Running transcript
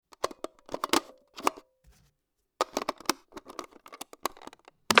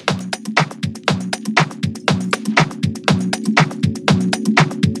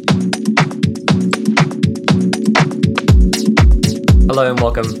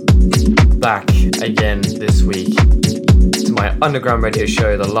welcome back again this week to my underground radio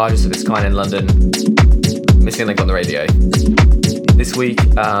show, the largest of its kind in London, Missing Link on the Radio. This week,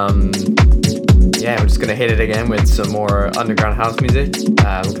 we're just going to hit it again with some more underground house music.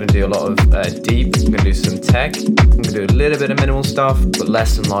 We're going to do a lot of deep, we're going to do some tech, we're going to do a little bit of minimal stuff, but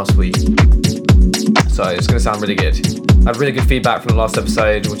less than last week. So it's going to sound really good. I had really good feedback from the last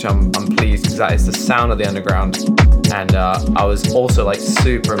episode, which I'm pleased because that is the sound of the underground. And I was also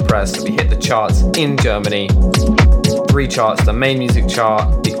super impressed that we hit the charts in Germany. 3 charts, the main music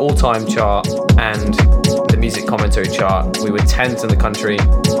chart, the all-time chart, and the music commentary chart. We were 10th in the country,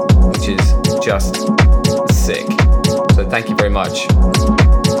 which is just sick. So thank you very much.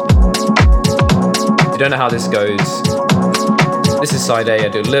 If you don't know how this goes, this is side A. I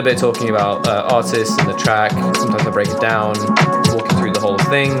do a little bit of talking about artists and the track. Sometimes I break it down, walk you through the whole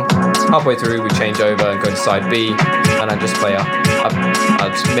thing. Halfway through, we change over and go to side B, and I just play a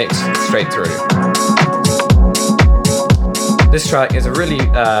mix straight through. This track is a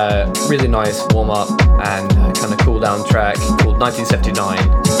really nice warm-up and kind of cool-down track called 1979.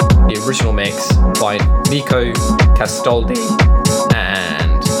 The original mix by Nico Castaldi,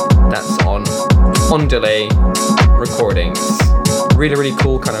 and that's on Delay Recordings. Really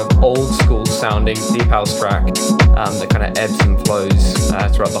cool, kind of old school sounding deep house track that kind of ebbs and flows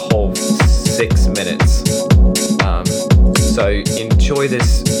throughout the whole 6 minutes. So enjoy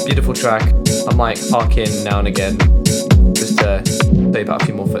this beautiful track. I might hark in now and again just to say about a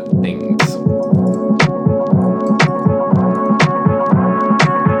few more things.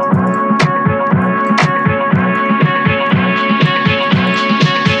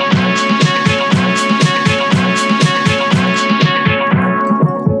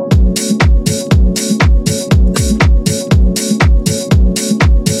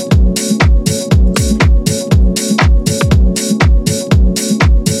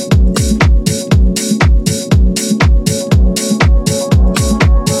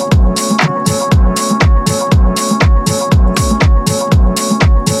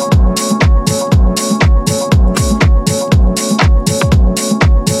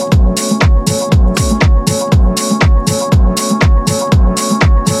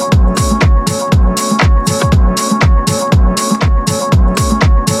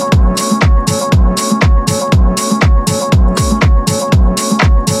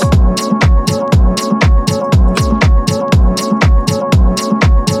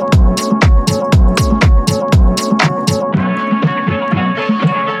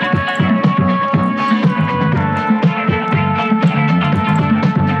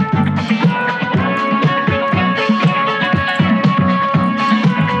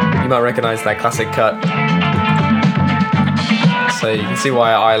 Recognize that classic cut, so you can see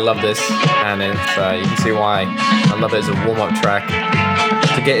why I love this, and you can see why I love it as a warm-up track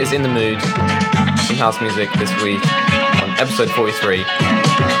to get us in the mood. Some house music this week on episode 43.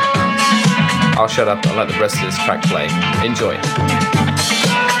 I'll shut up and let the rest of this track play. Enjoy.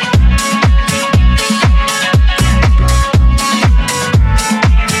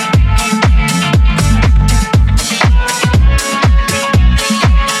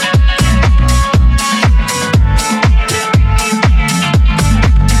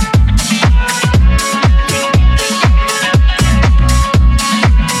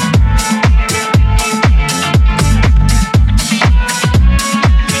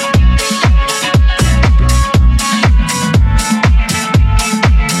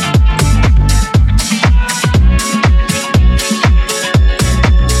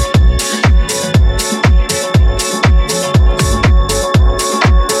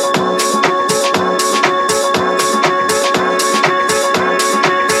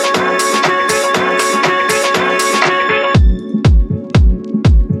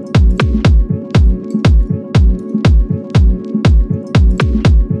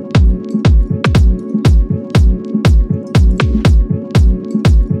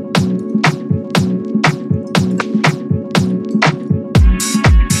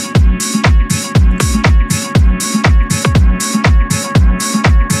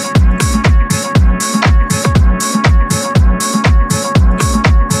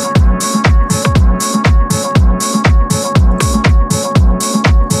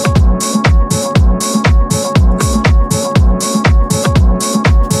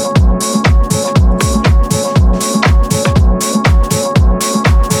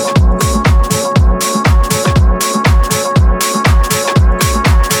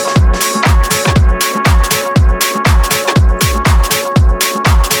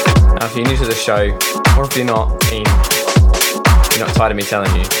 Show, or if you're not tired of me telling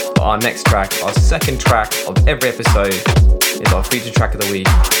you, but our next track, our second track of every episode, is is our feature track of the week.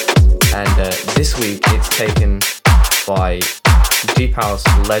 And this week it's taken by Deep House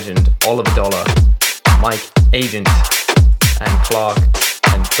legend Oliver Dollar, Mike Agent, and Clark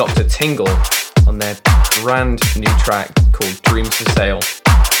and Dr. Tingle on their brand new track called Dreams for Sale.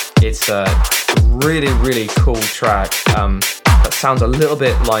 It's a really, really cool track that sounds a little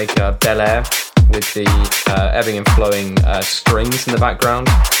bit like Bel Air with the ebbing and flowing strings in the background.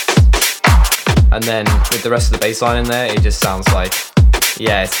 And then with the rest of the bass line in there, it just sounds like,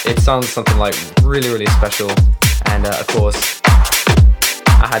 yeah, it sounds something like really, really special. And of course,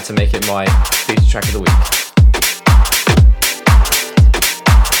 I had to make it my feature track of the week.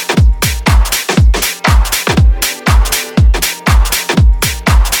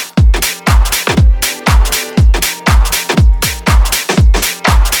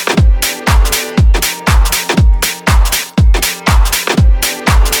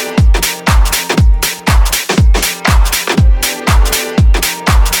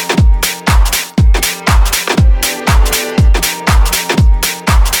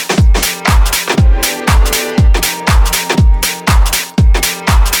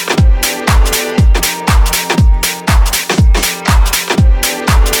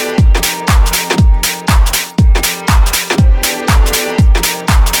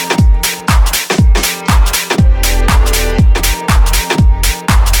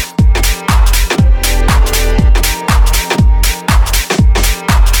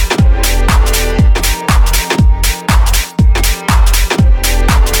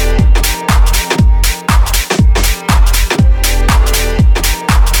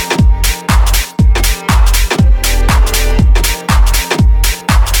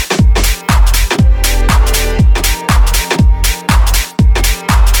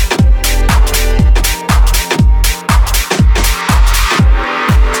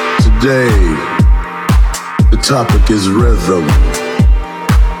 Today, the topic is rhythm,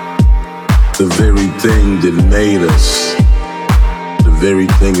 the very thing that made us, the very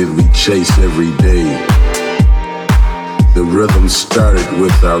thing that we chase every day. The rhythm started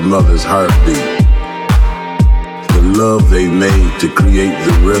with our mother's heartbeat, the love they made to create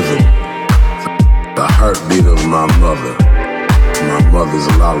the rhythm, the heartbeat of my mother's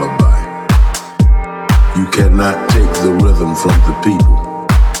lullaby. You cannot take the rhythm from the people.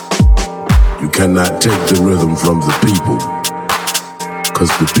 You cannot take the rhythm from the people, cause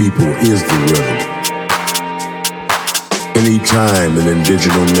the people is the rhythm. Anytime an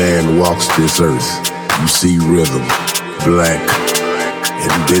indigenous man walks this earth, you see rhythm, black,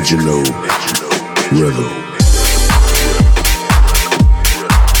 indigenous rhythm.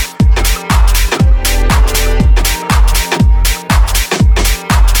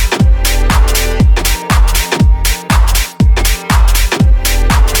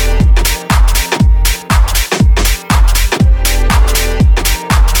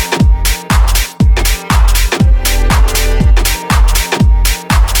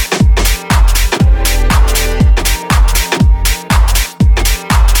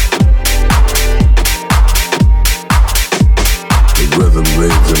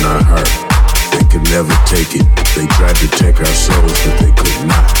 Never take it. They tried to take our souls, but they could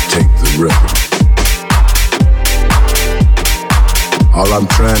not take the rhythm. All I'm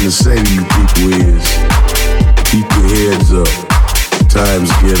trying to say to you people is, keep your heads up.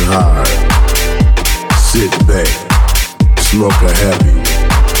 Times get hard. Sit back, smoke a happy one.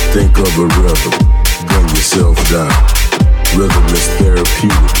 Think of a rhythm. Bring yourself down. Rhythm is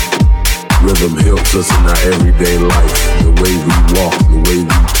therapeutic. Rhythm helps us in our everyday life. The way we walk, the way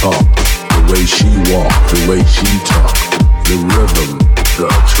we talk. The way she walked, the way she talked, the rhythm, the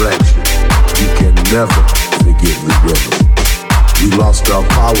attraction. You can never forget the rhythm. We lost our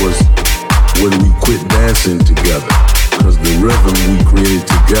powers when we quit dancing together, cause the rhythm we created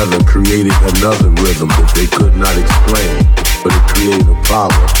together created another rhythm that they could not explain, but it created a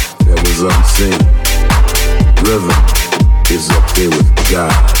power that was unseen. Rhythm is up there with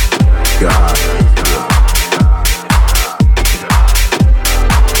God.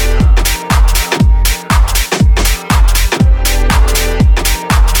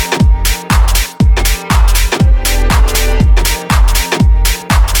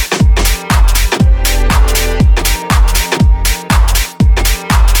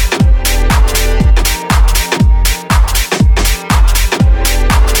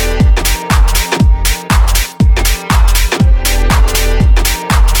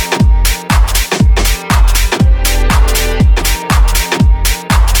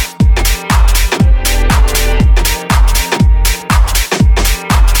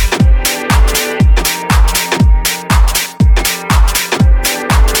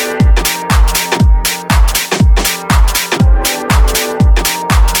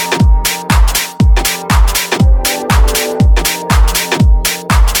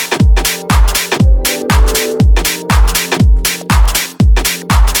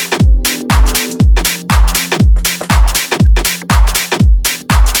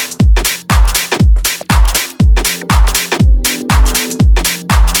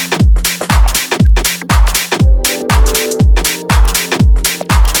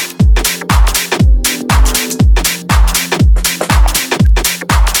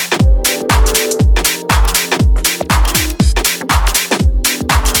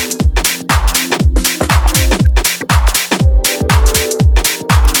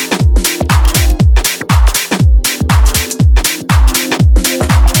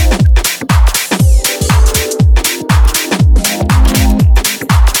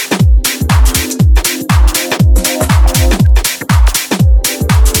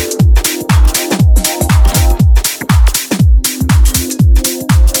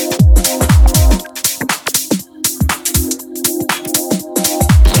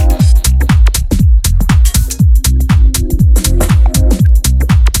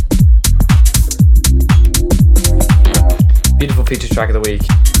 the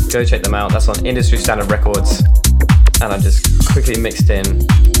week. Go check them out. That's on Industry Standard Records. And I just quickly mixed in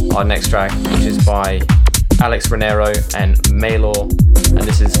our next track, which is by Alex Renero and Maylor, and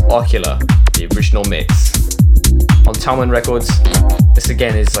this is Ocula, the original mix. On Talman Records, this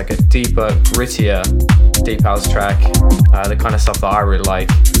again is like a deeper, grittier deep house track, the kind of stuff that I really like,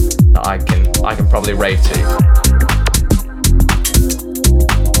 that I can probably rave to.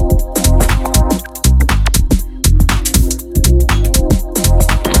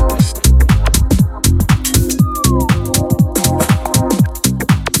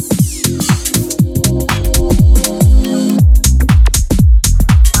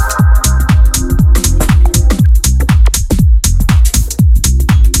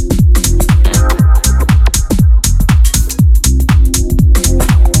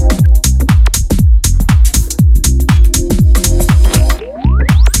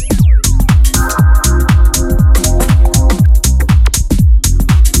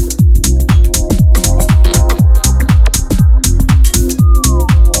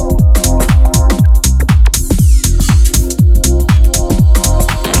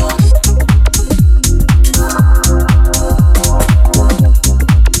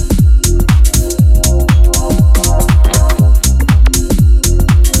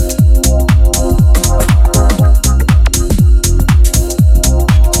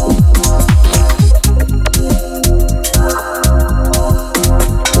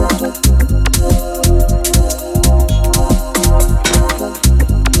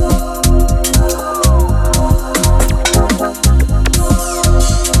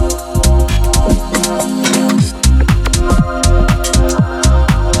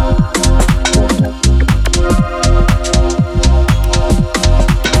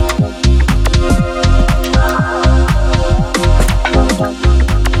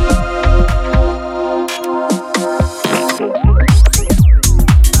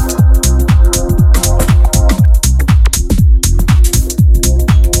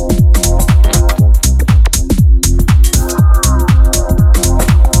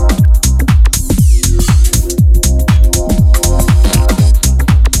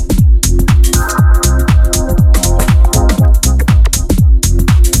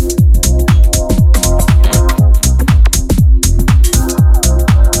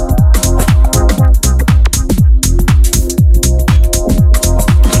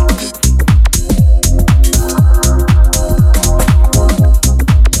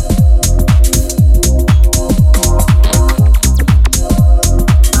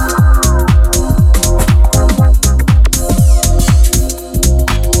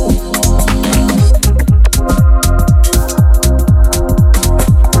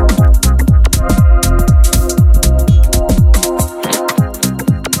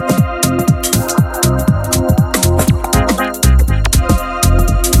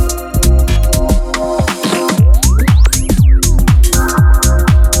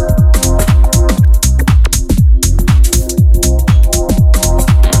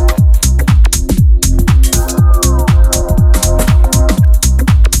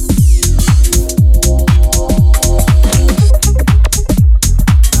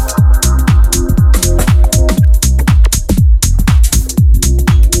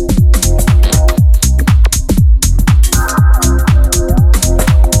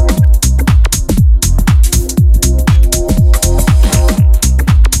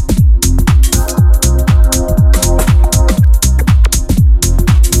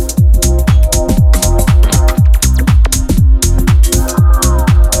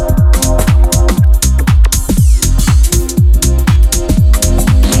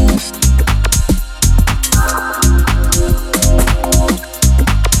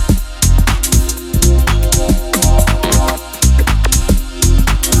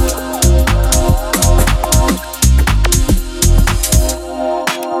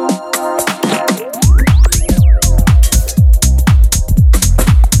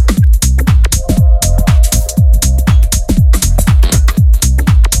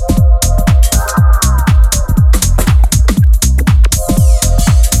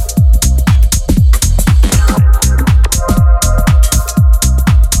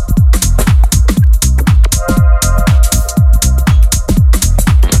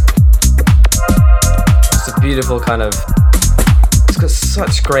 beautiful kind of, it's got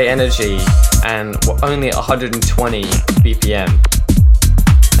such great energy, and we're only at 120 BPM,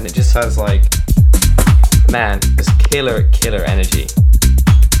 and it just has like, man, this killer energy.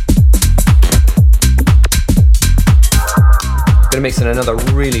 Gonna mix in another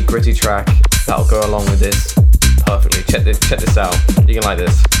really gritty track that'll go along with this perfectly. Check this out. You can like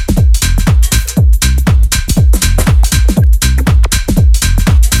this.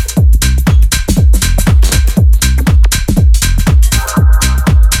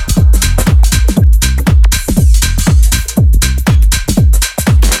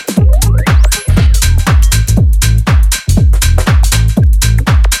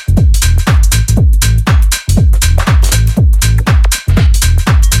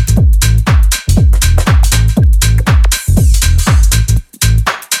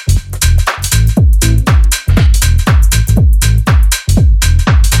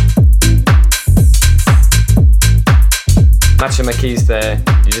 matching my keys there,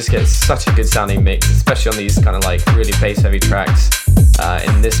 you just get such a good sounding mix, especially on these kind of like really bass heavy tracks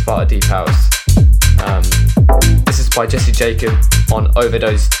in this part of Deep House. This is by Jesse Jacob on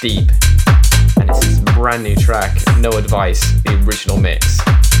Overdose Deep, and it's his brand new track, No Advice, the original mix. A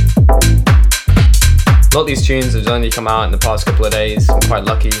lot of these tunes have only come out in the past couple of days. I'm quite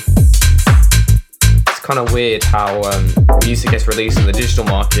lucky. It's kind of weird how music gets released in the digital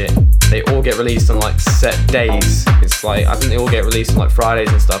market. They all get released on like set days. It's like, I think they all get released on like Fridays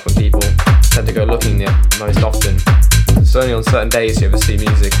and stuff when people tend to go looking there most often. It's only on certain days you ever see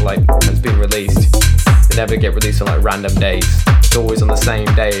music like that's been released. They never get released on like random days. It's always on the same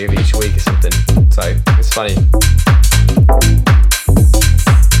day of each week or something. So it's funny.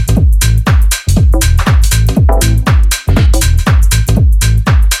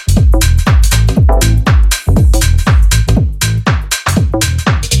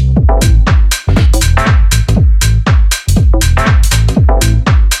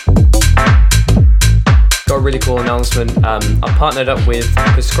 Really cool announcement. I'm partnered up with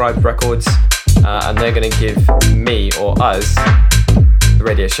Prescribed Records, and they're going to give me, or us, the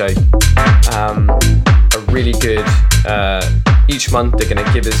radio show, a really good, each month they're going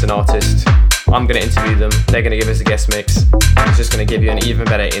to give us an artist. I'm going to interview them, they're going to give us a guest mix. It's just going to give you an even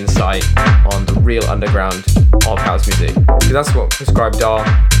better insight on the real underground of house music, because that's what Prescribed are.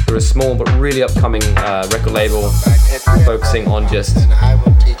 They're a small but really upcoming record label focusing on just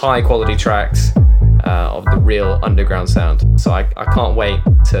high quality tracks of the real underground sound. So I can't wait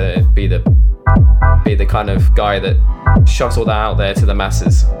to be the kind of guy that shoves all that out there to the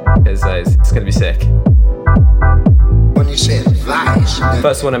masses, because it's going to be sick. When you say advice,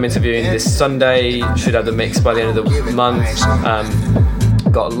 first one I'm interviewing this Sunday, should have the mix by the end of the month.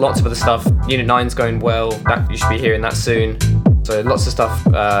 Got lots of other stuff. Unit 9's going well, that you should be hearing that soon. So lots of stuff.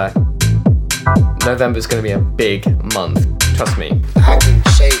 November's going to be a big month, trust me. I can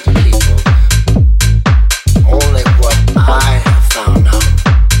say to people only what I have found out.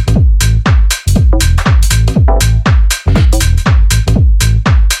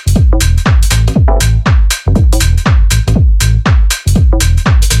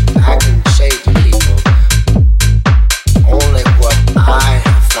 I can say to people only what I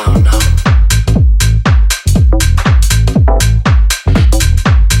have found out.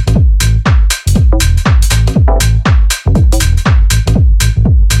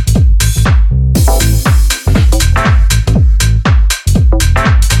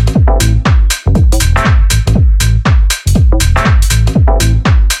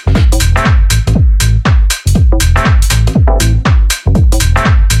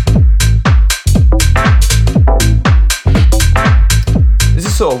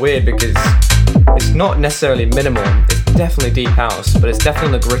 Sort of weird because it's not necessarily minimal, it's definitely deep house, but it's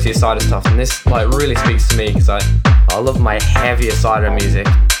definitely on the grittier side of stuff, and this like really speaks to me because I love my heavier side of music,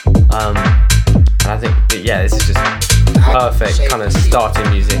 and I think that, yeah, this is just perfect kind of starting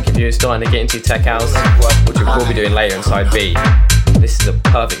music. If you're starting to get into tech house, which we'll be doing later in side B, this is the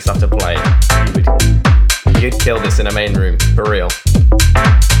perfect stuff to play. You'd kill this in a main room, for real.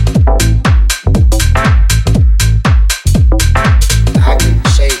 I can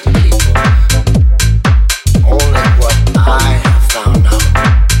say to people only what I have found out.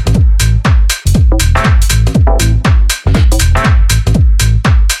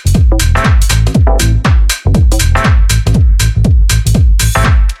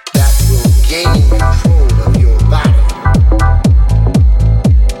 That will gain control of your body.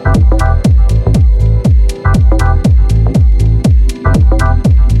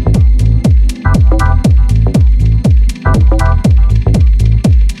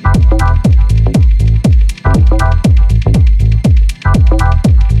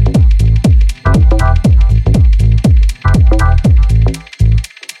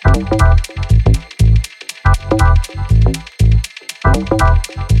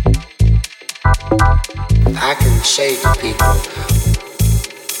 I can say to people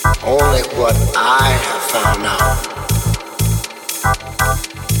only what I have found out.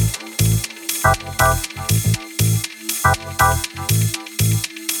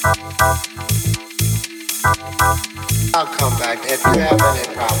 I'll come back. If you have any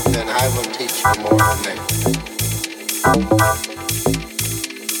problem, then I will teach you more than that.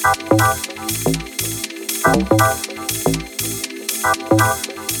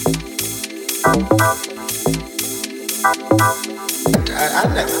 I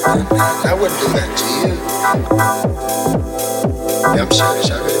never did that. I wouldn't do that to you. Yeah, I'm serious,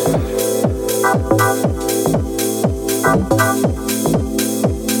 I really would.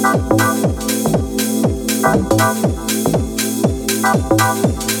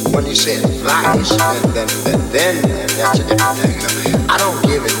 When you say advice, then that's a different thing. You know? I don't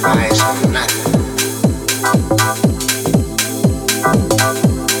give advice on nothing.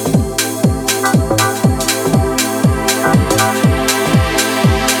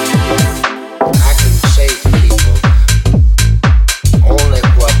 I can say to people only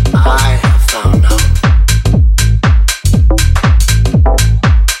what I have found out.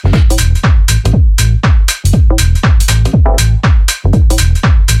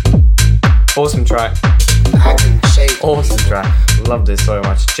 Awesome track. I can say Awesome track. Love this so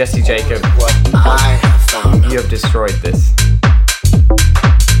much. Jesse Jacob, what I have found out. you have destroyed this.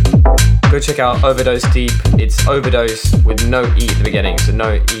 Go check out Overdose Deep. It's Overdose with no E at the beginning, so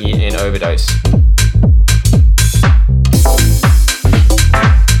no E in Overdose.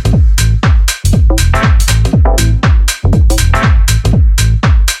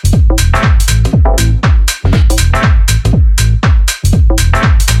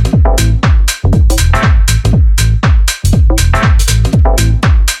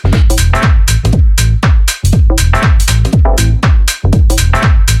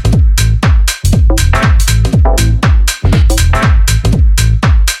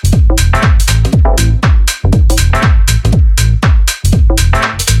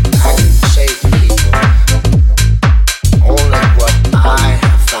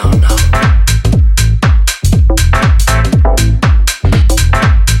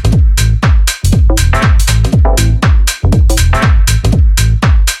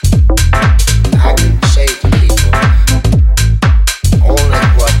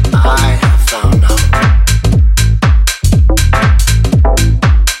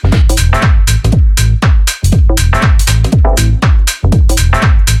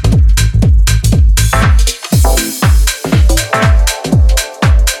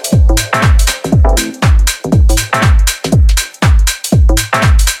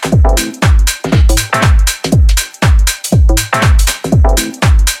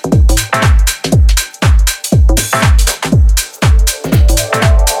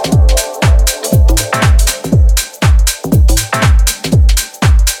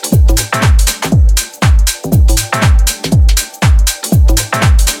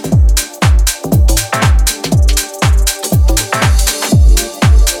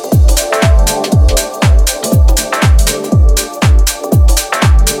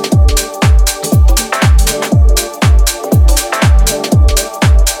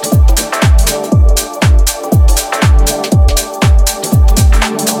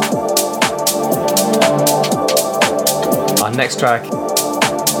 Track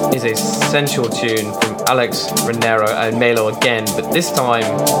is a sensual tune from Alex Renero and Melo again, but this time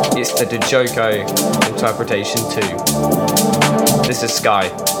it's the Djoko interpretation too. This is Sky.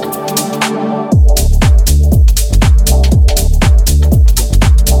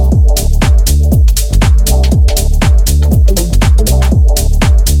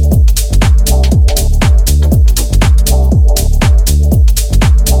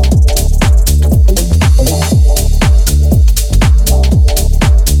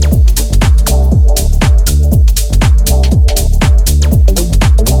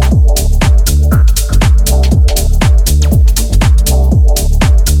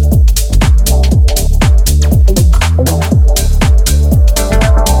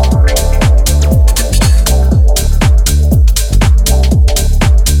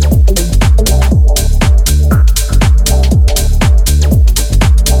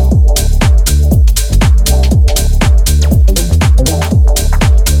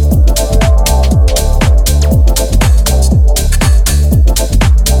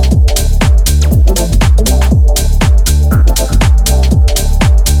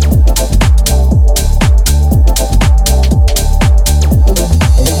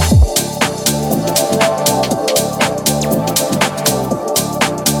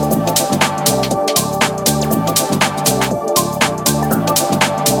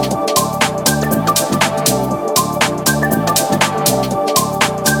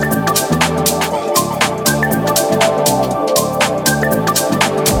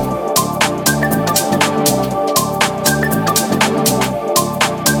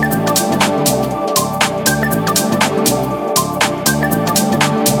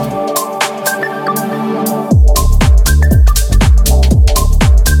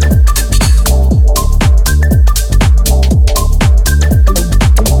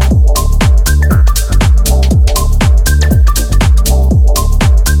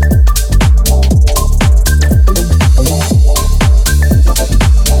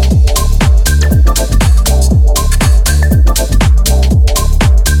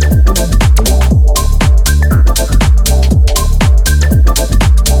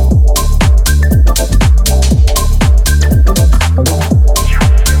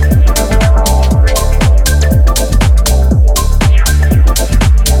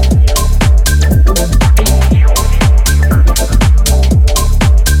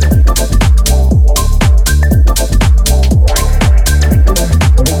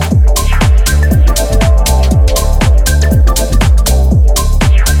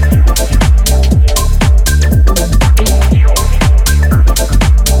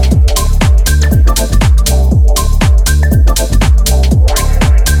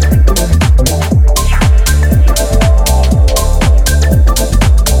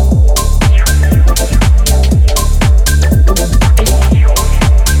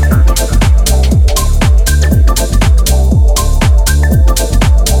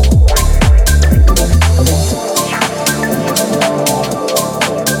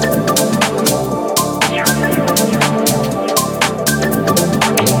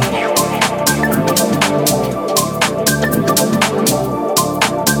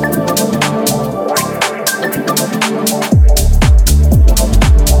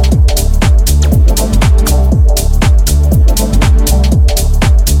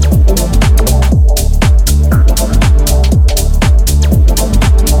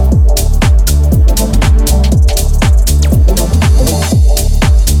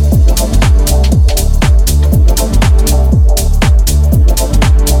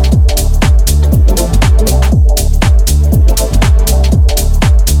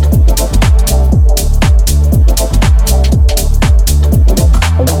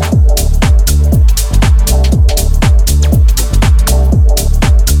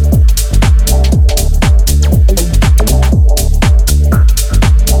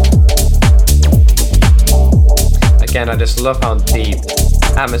 I just love how deep,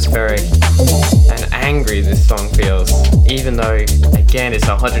 atmospheric, and angry this song feels. Even though, again, it's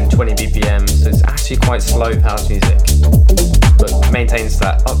 120 BPM, so it's actually quite slow house music, but maintains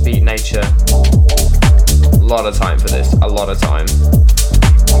that upbeat nature. A lot of time for this, a lot of time.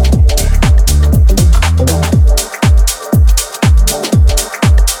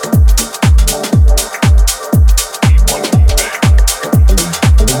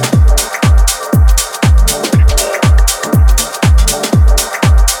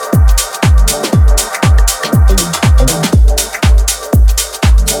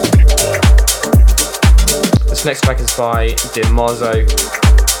 This next track is by Demozo,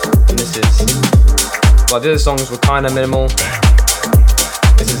 and this is, well, the other songs were kind of minimal.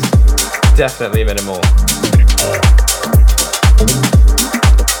 This is definitely minimal.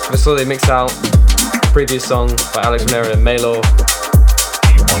 I saw they mix out the previous song by Alex Manera and Maylor,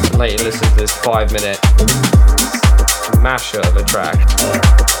 and later listen to this 5-minute masher of a track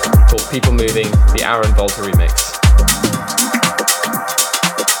called People Moving, the Aaron Volta remix.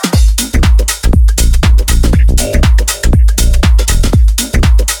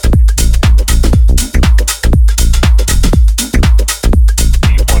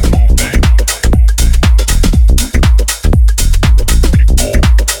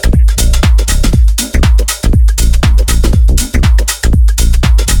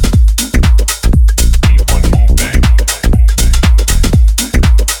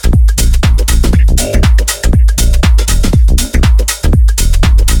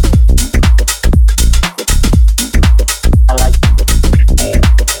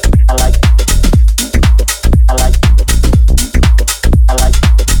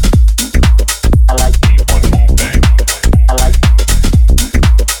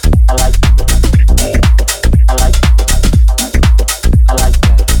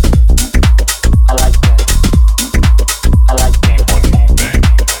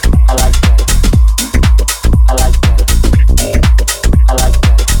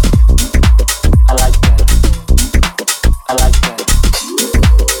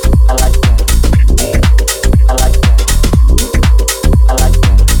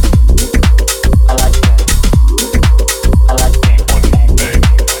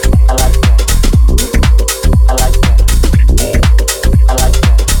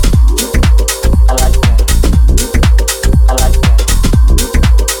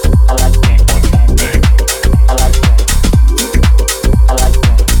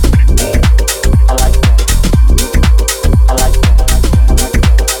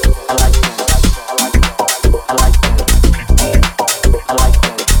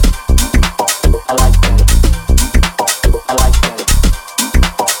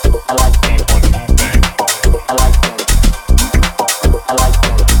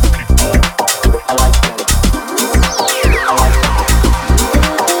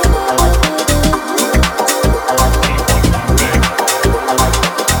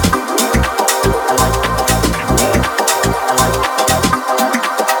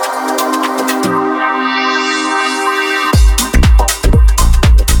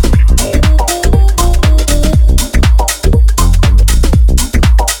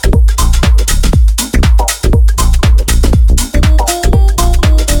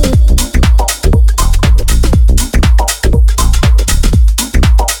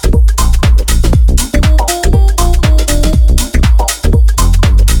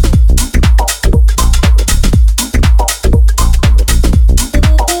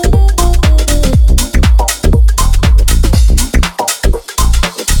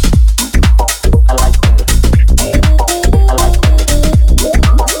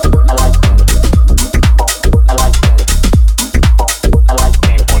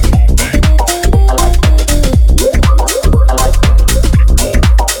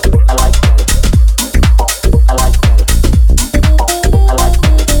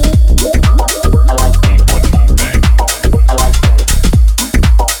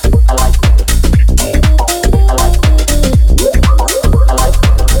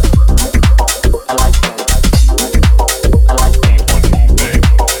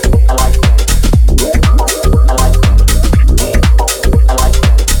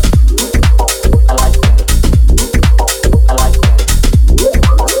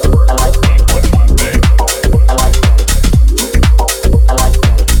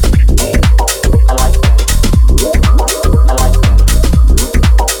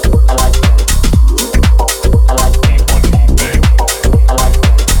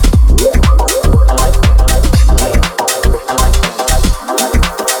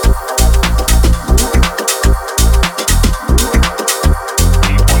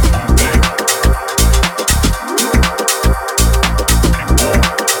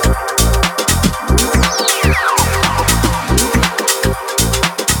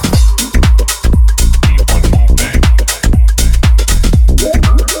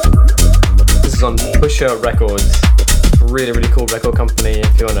 Pusher Records. Really, really cool record company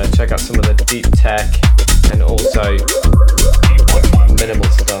if you want to check out some of the deep tech and also minimal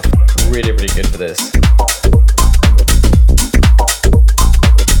stuff. Really, really good for this.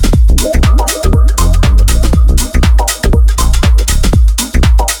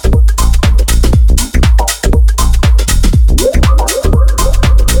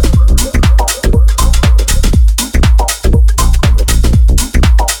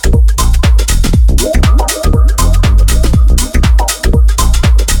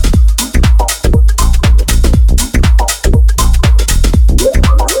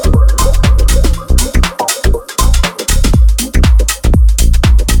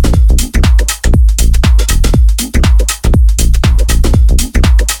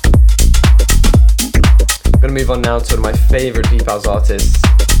 Move on now to one of my favourite deep house artists,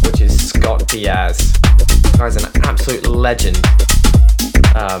 which is Scott Diaz. The guy's an absolute legend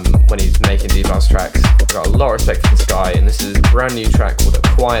when he's making deep house tracks. I've got a lot of respect for this guy, and this is a brand new track called A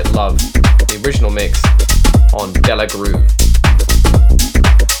Quiet Love, the original mix on Della Groove.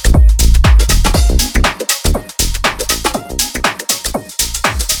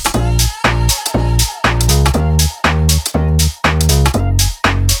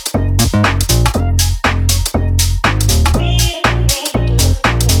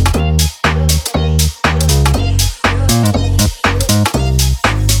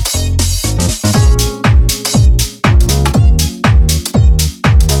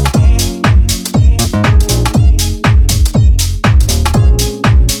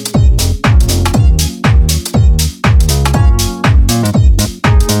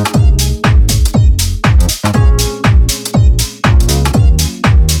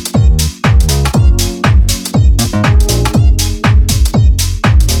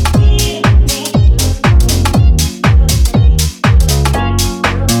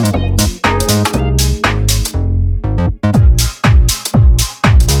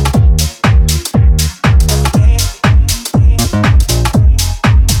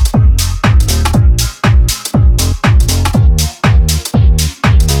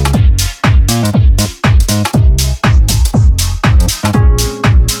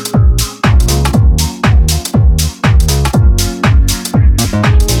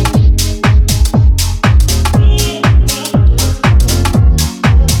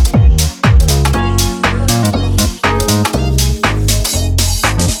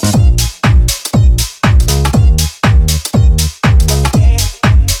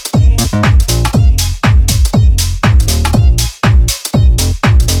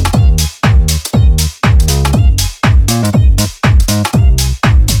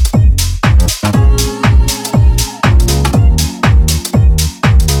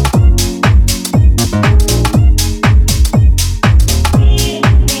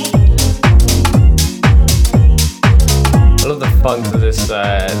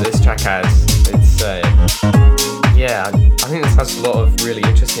 This track has. It's I think this has a lot of really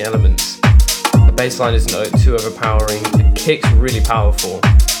interesting elements. The bass line isn't too overpowering. The kick's really powerful.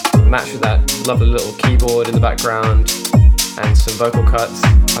 Matched with that lovely little keyboard in the background and some vocal cuts.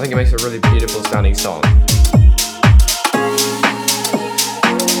 I think it makes a really beautiful sounding song.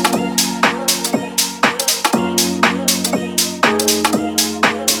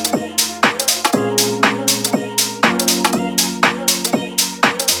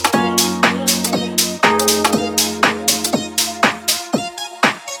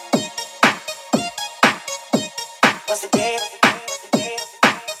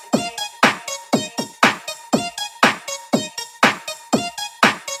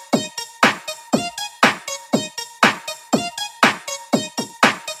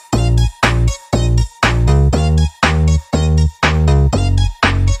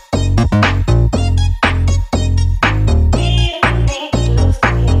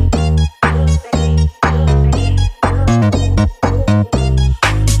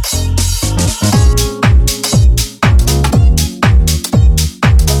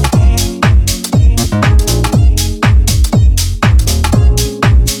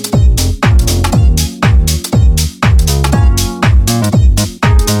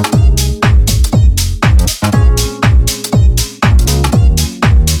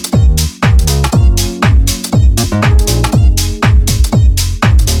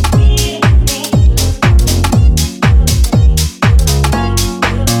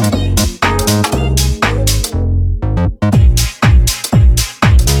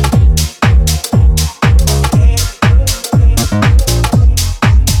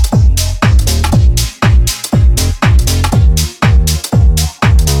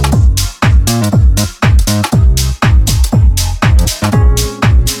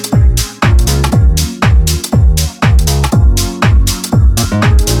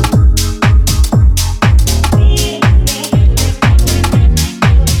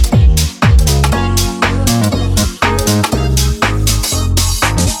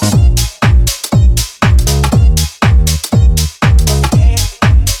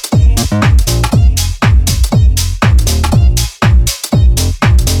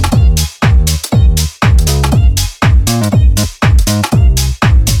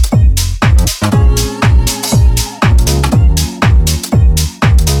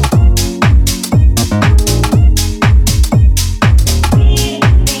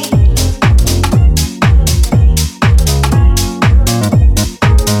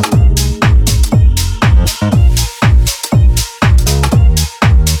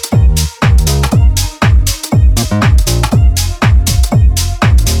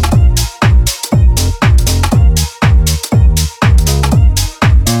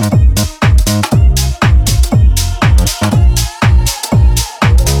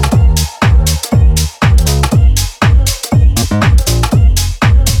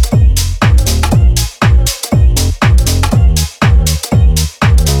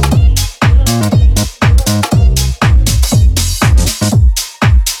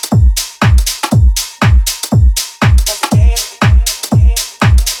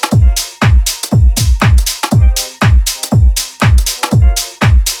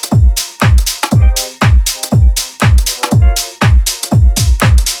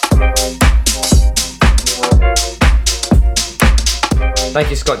 Thank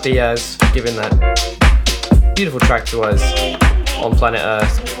you, Scott Diaz, for giving that beautiful track to us on planet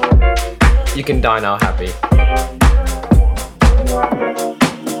Earth. You can die now happy.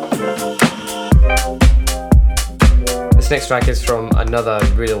 This next track is from another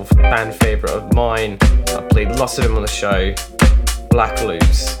real fan favourite of mine. I played lots of him on the show, Black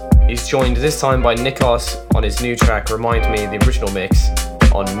Loops. He's joined this time by Nikos on his new track Remind Me, the original mix,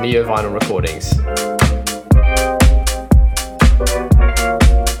 on Neo Vinyl Recordings.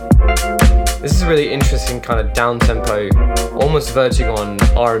 This is a really interesting kind of down-tempo, almost verging on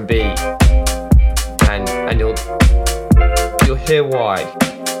R&B, and you'll hear why.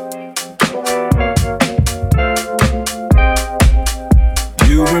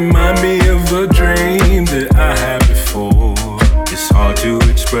 You remind me of a dream that I had before. It's hard to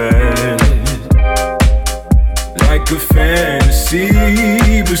express, like a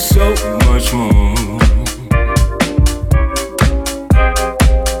fantasy, but so much more.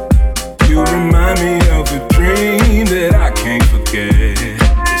 You remind me of a dream that I can't forget.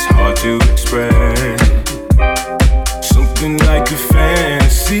 It's hard to express, something like a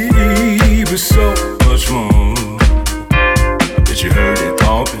fantasy, but so much more. I bet you heard it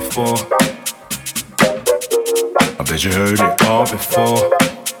all before. I bet you heard it all before.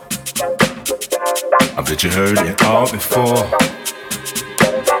 I bet you heard it all before.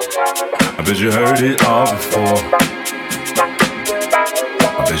 I bet you heard it all before.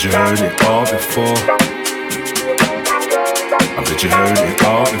 I bet you heard it all before. I bet you heard it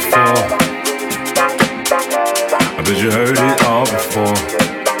all before. I bet you heard it all before.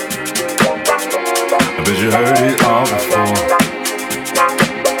 I bet you heard it all before.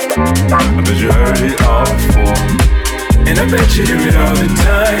 I bet you heard it all before. And I bet you hear it all the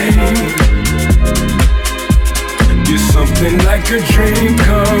time. You're something like a dream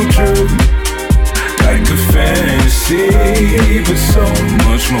come true, like a fantasy, but so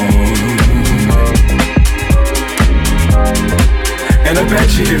much more. And I bet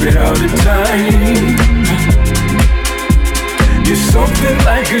you hear it all the time. You're something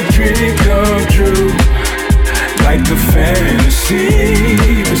like a dream come true, like a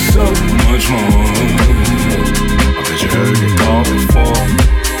fantasy, but so much more. I bet you heard it all before.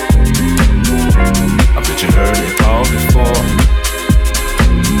 I bet you heard it all before.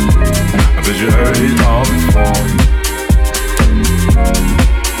 I bet you heard it all before.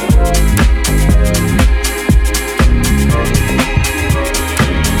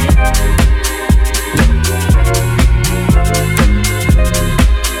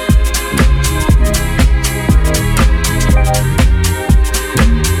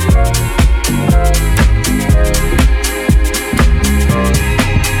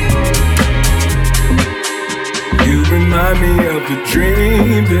 Remind me of the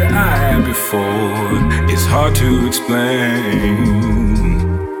dream that I had before. It's hard to explain.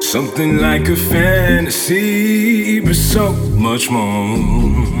 Something like a fantasy, but so much more.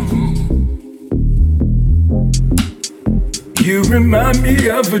 You remind me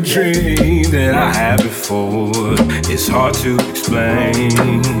of a dream that I had before. It's hard to explain.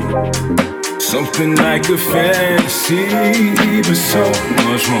 Something like a fantasy, but so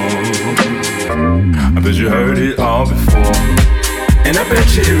much more. I bet you heard it all before. And I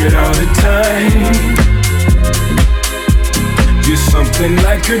bet you hear it all the time. You're something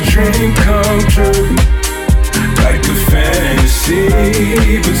like a dream come true, like a fantasy,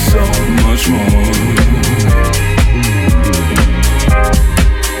 but so much more.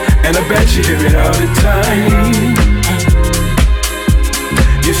 And I bet you hear it all the time.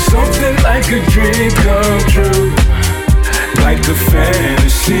 You're something like a dream come true, like a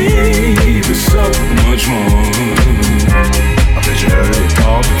fantasy, but so much more. I bet you heard it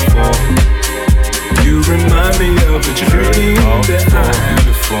all before. You remind me of a dream that I had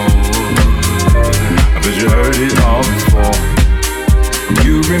before. I bet you heard it all before.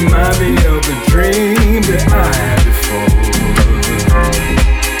 You remind me of a dream that I had before.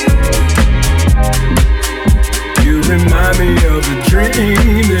 You remind me of a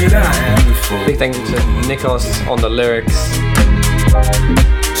dream that I had before. Big thank you to Nikos on the lyrics.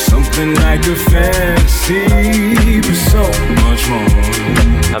 Something like a fantasy, but so much more.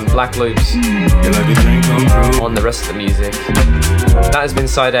 And Black Loops You're like a dream come true. on the rest of the music. That has been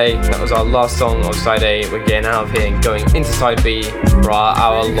Side A. That was our last song of Side A. We're getting out of here and going into Side B for our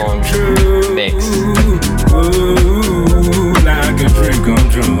hour-long mix. Ooh, like a dream come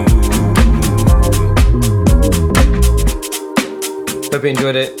true. Hope you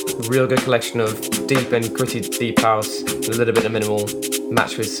enjoyed it. Real good collection of deep and gritty deep house, a little bit of minimal,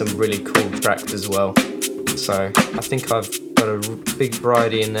 matched with some really cool tracks as well. So I think I've got a big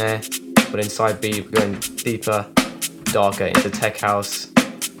variety in there, but in Side B we're going deeper darker into tech house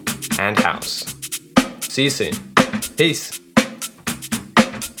and house. See you soon. Peace.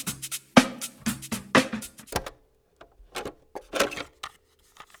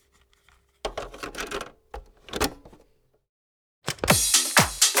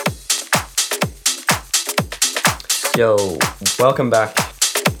 Yo, welcome back.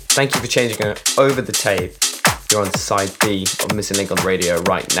 Thank you for changing over the tape. You're on side B of Missing Link on the radio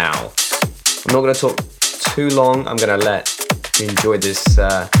right now. I'm not going to talk too long. I'm going to let you enjoy this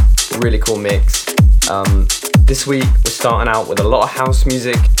really cool mix. This week we're starting out with a lot of house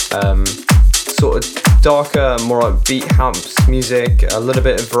music, sort of darker, more upbeat house music, a little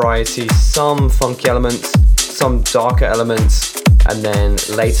bit of variety, some funky elements, some darker elements, and then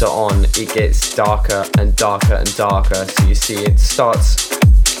later on it gets darker and darker and darker. So you see it starts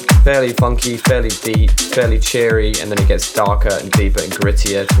fairly funky, fairly deep, fairly cheery, and then it gets darker and deeper and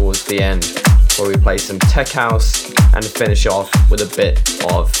grittier towards the end, where we play some tech house and finish off with a bit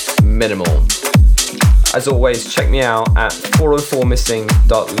of minimal. As always, check me out at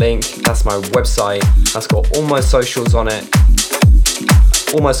 404missing.link. That's my website. That's got all my socials on it.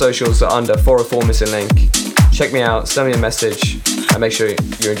 All my socials are under 404missing link. Check me out, send me a message, and make sure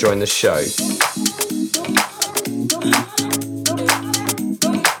you're enjoying the show.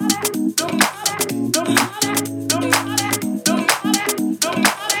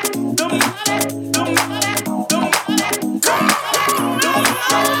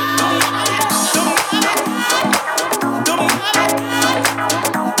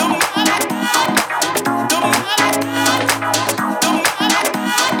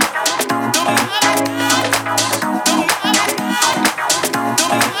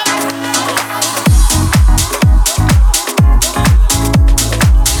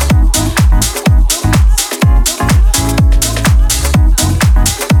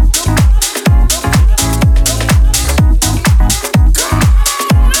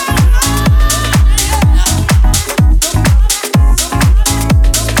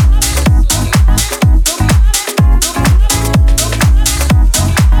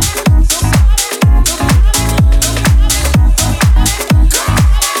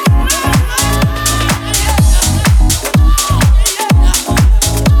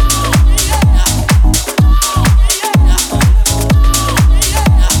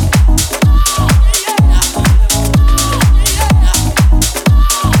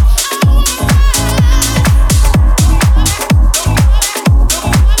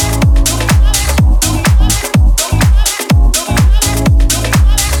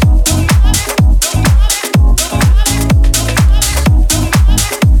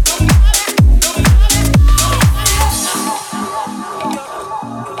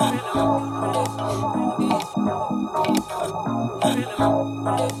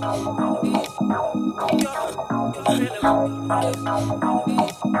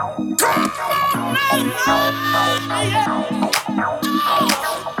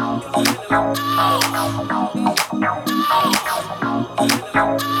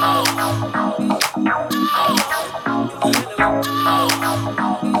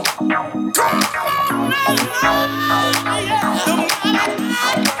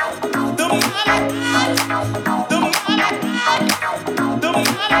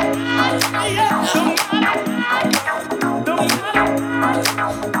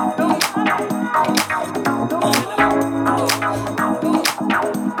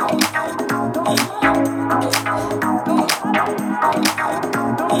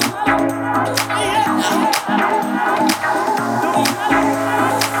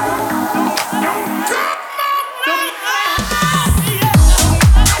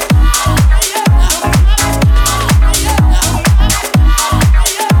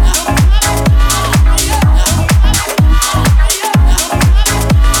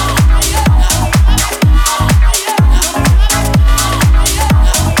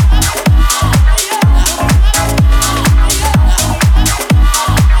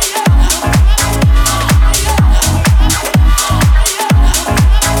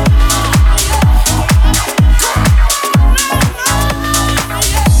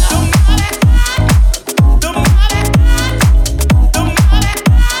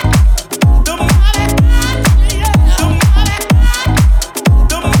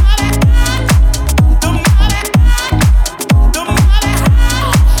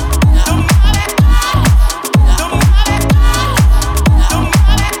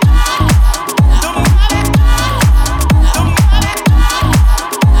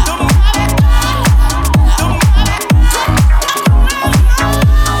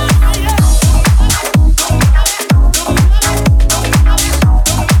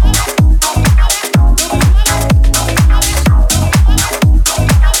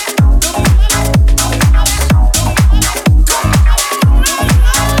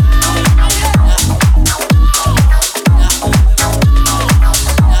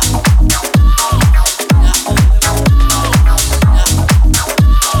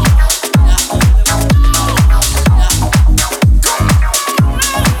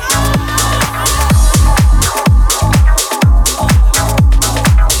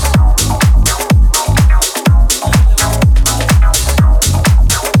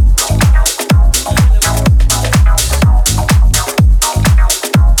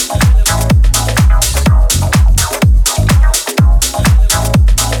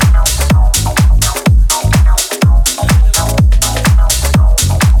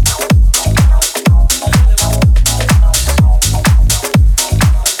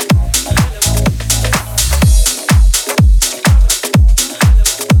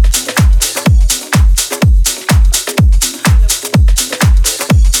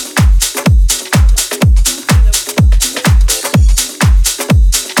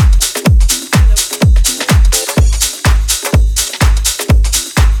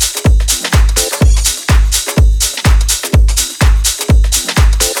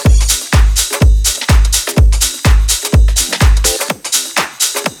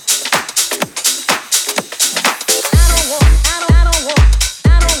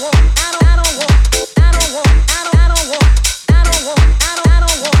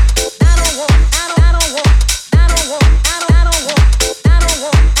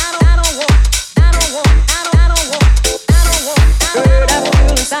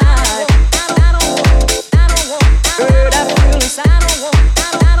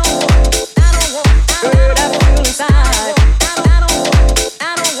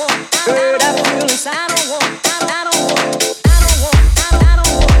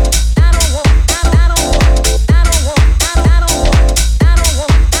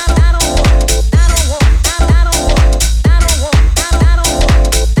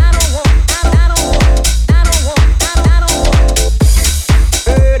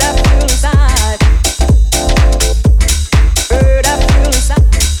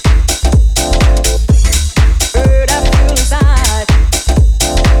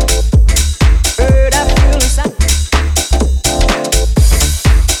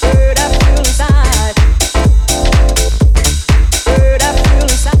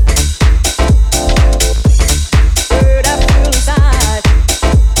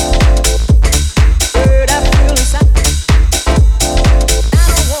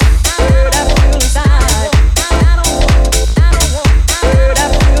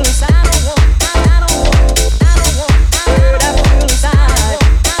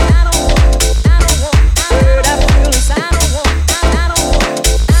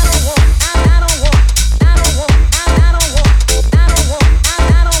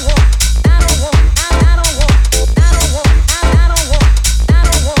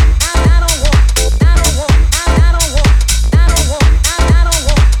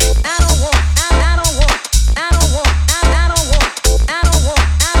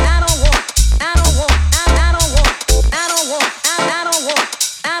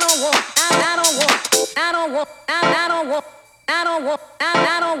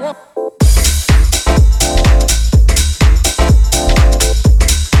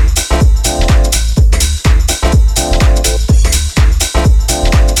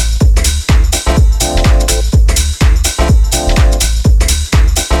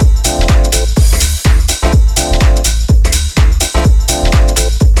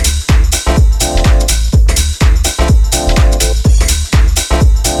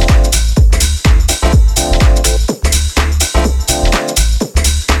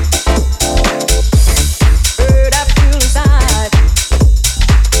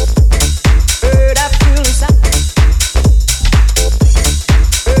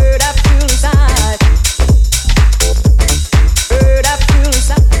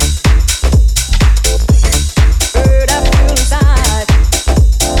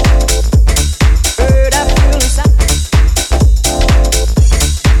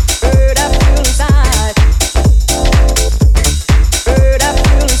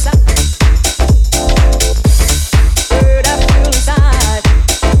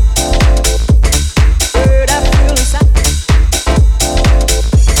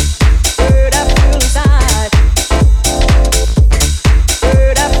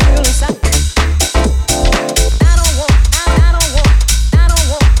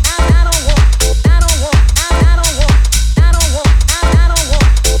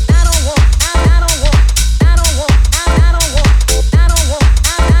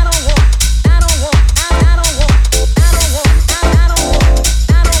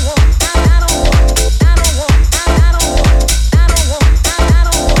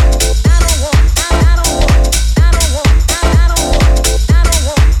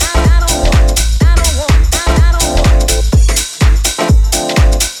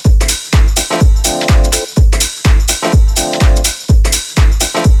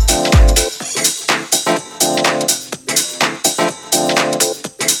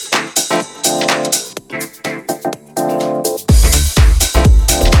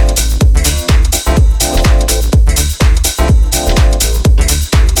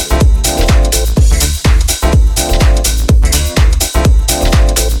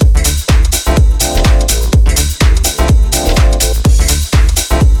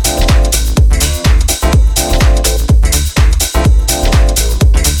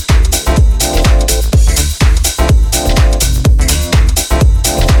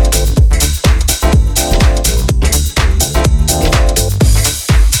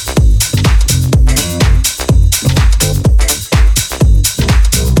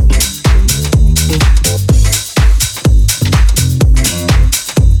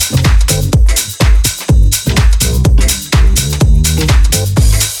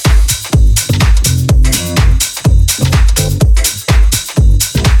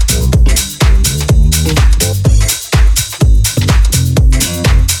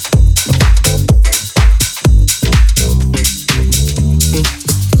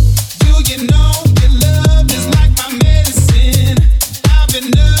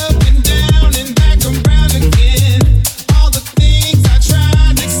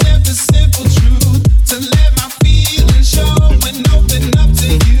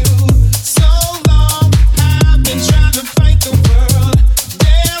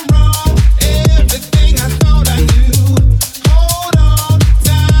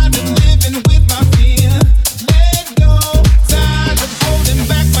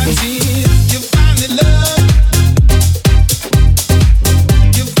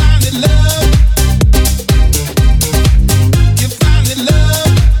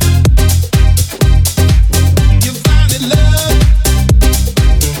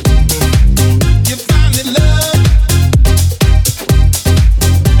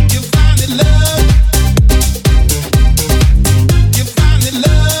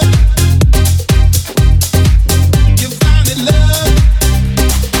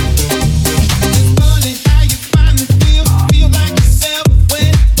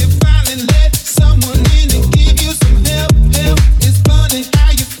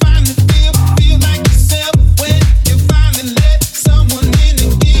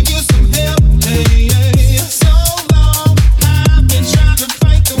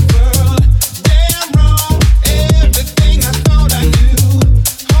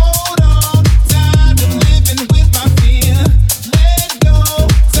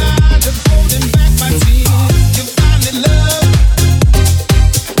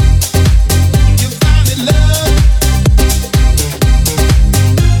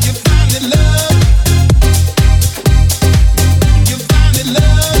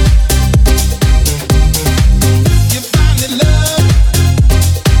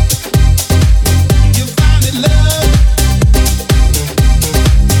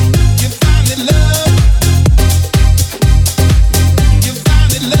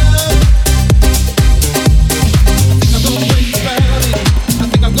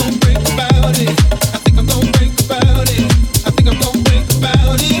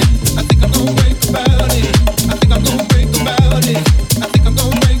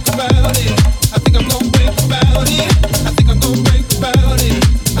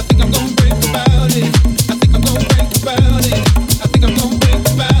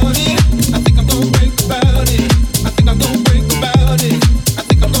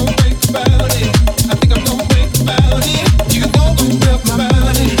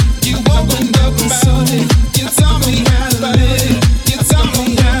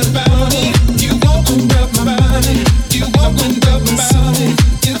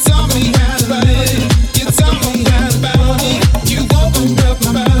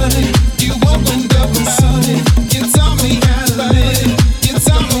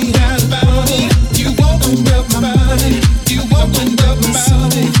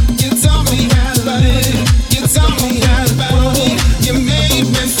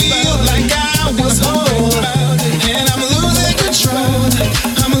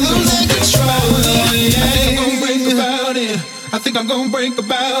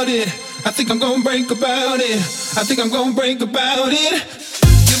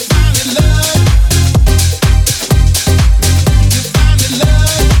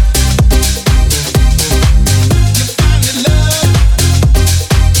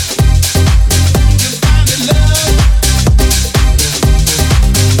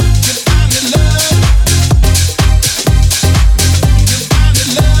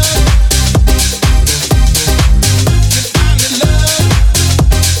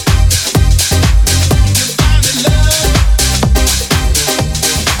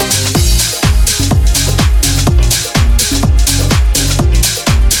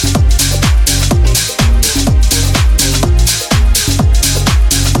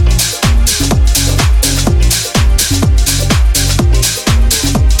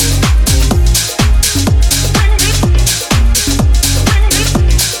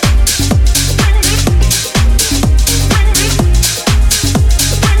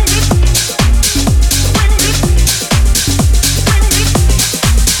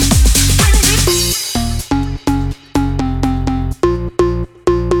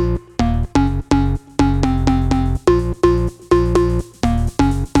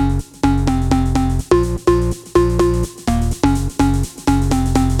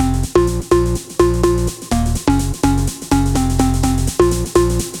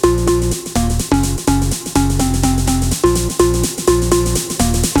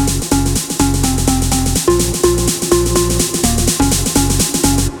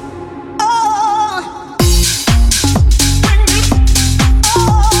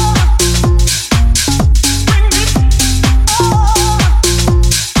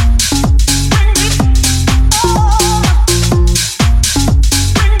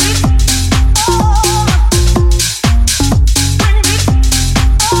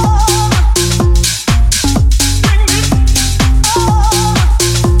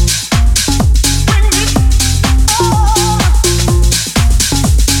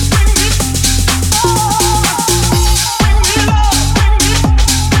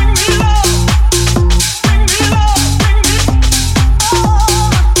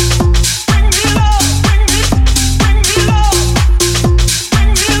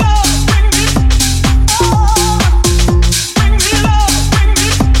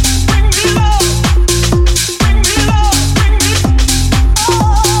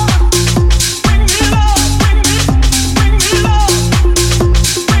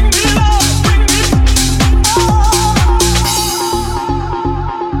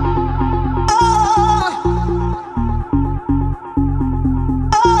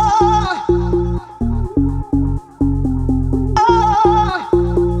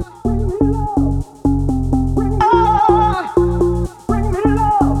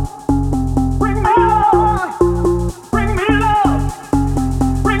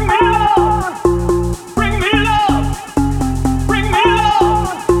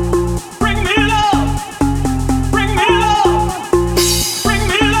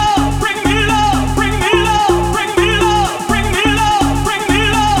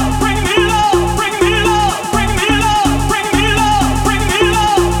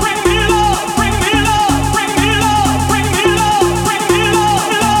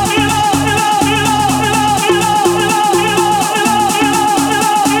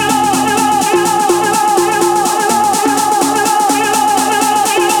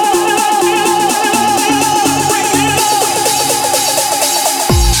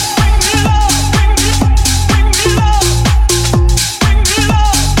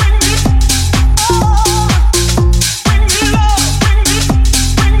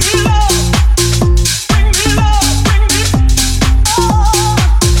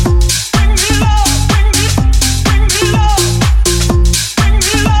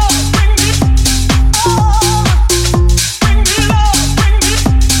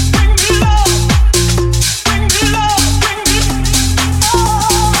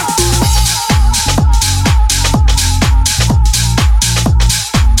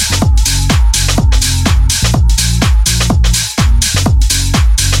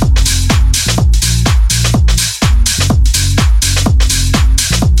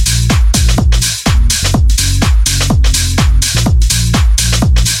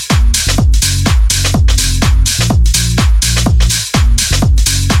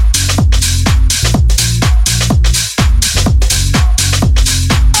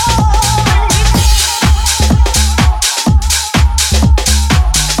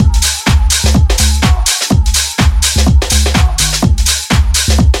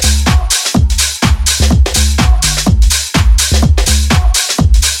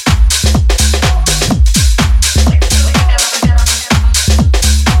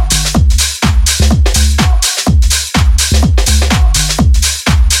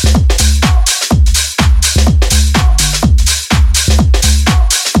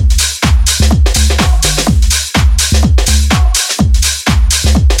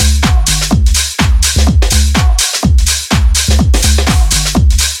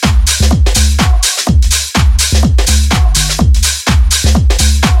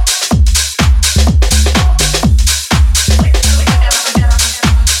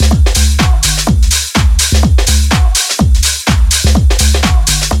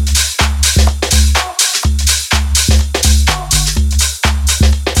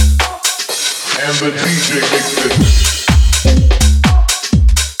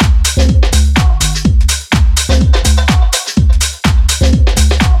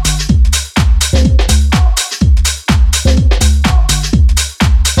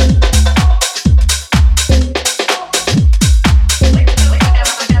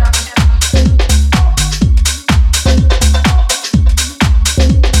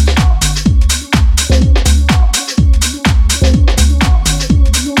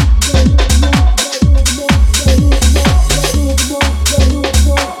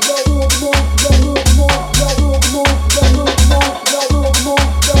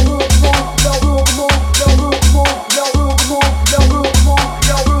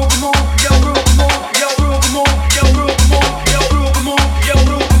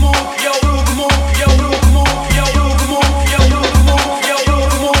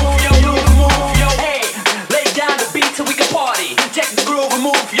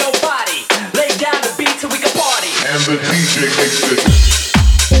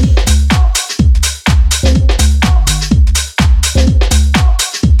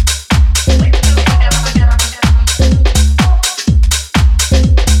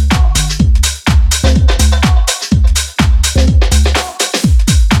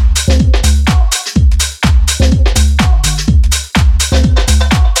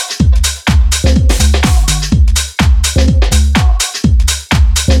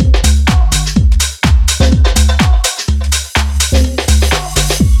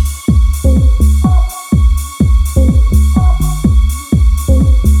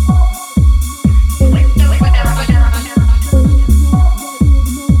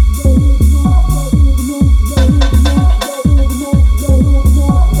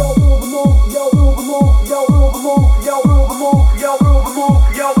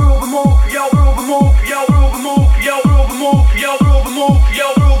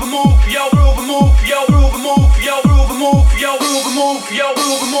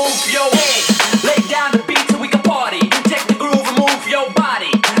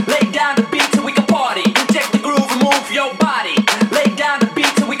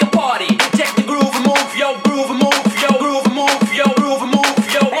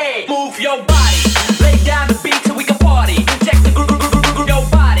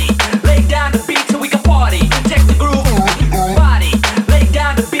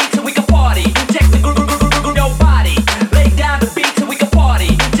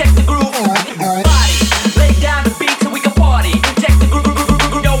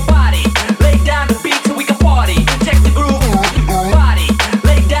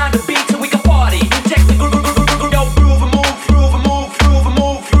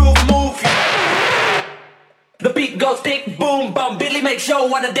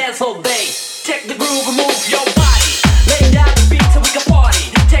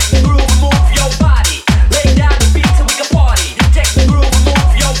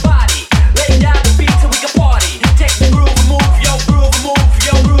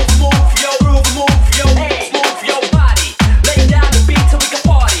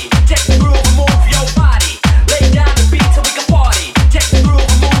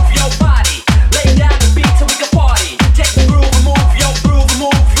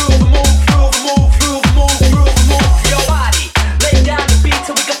 Beat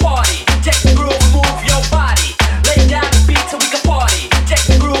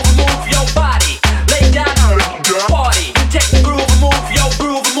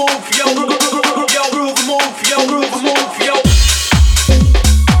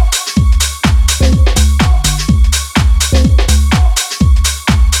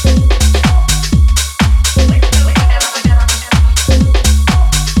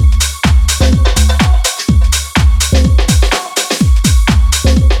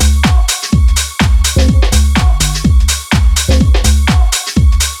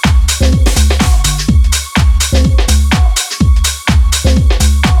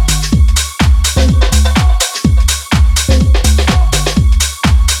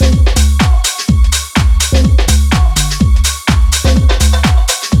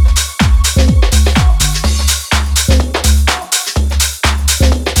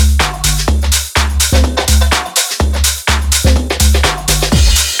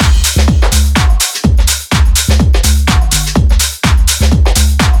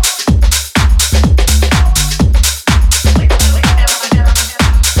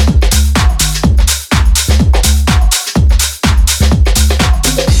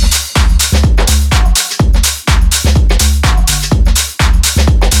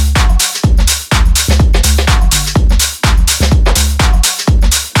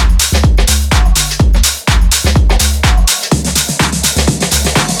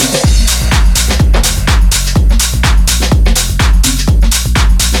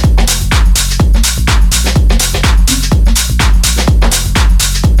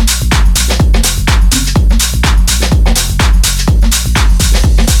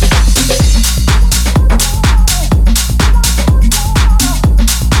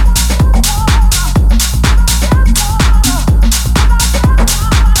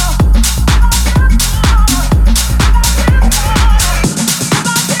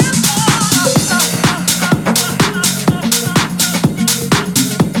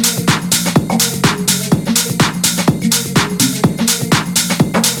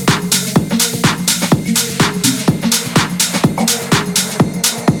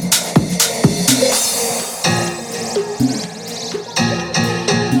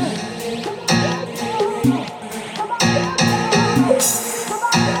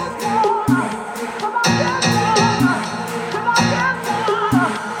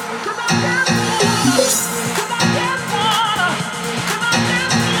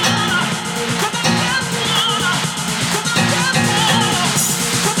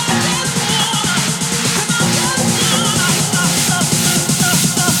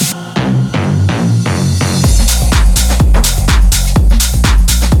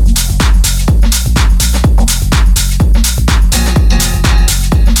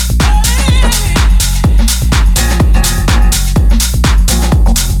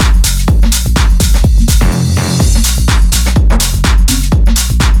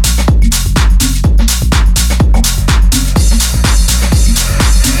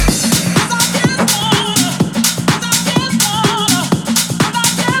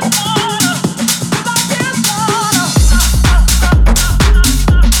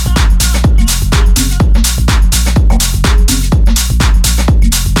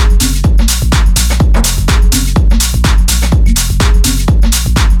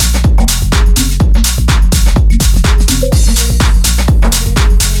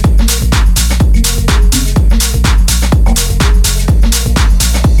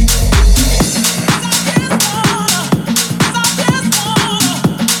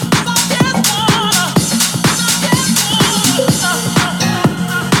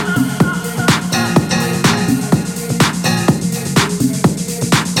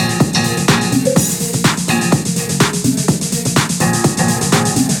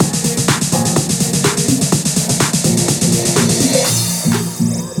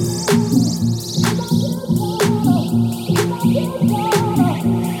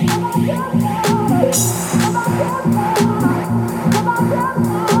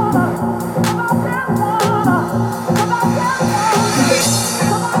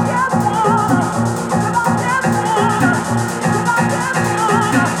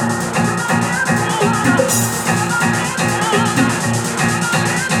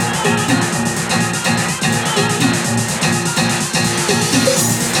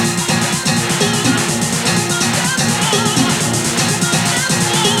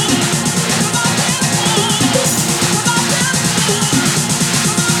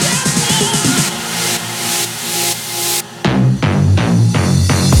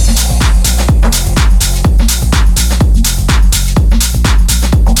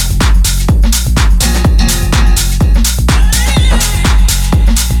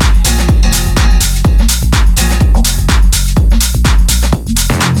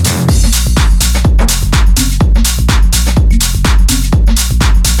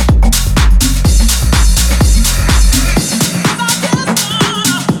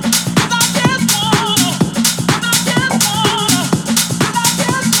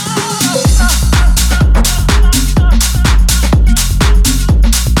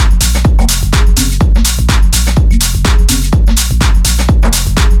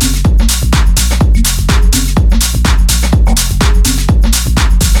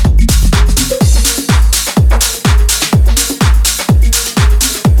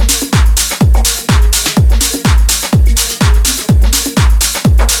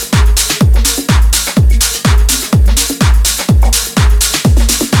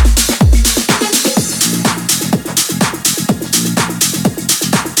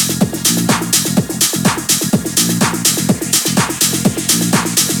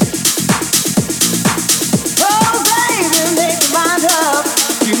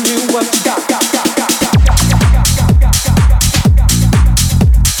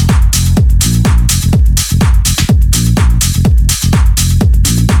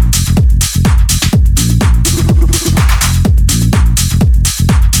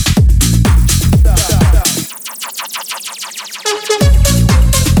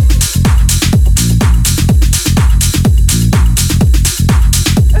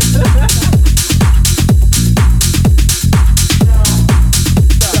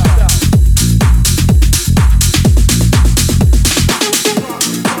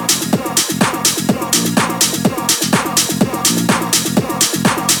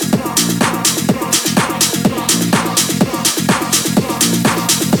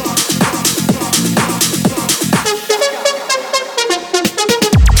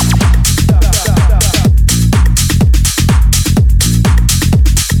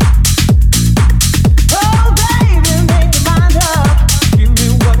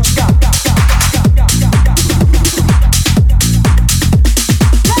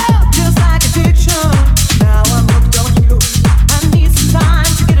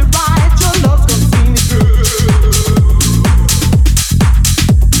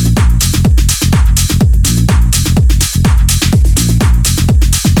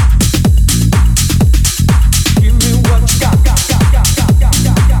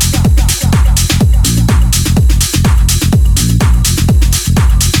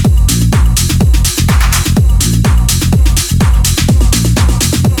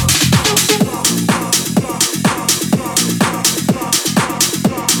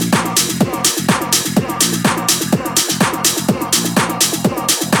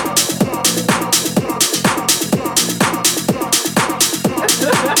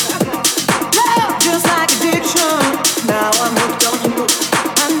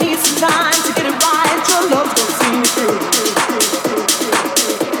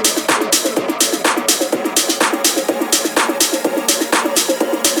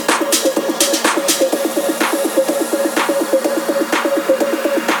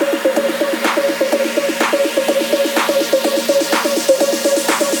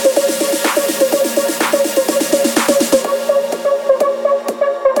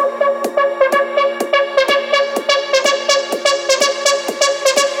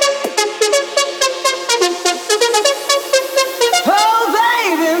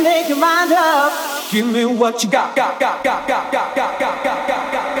mind up. Give me what you got.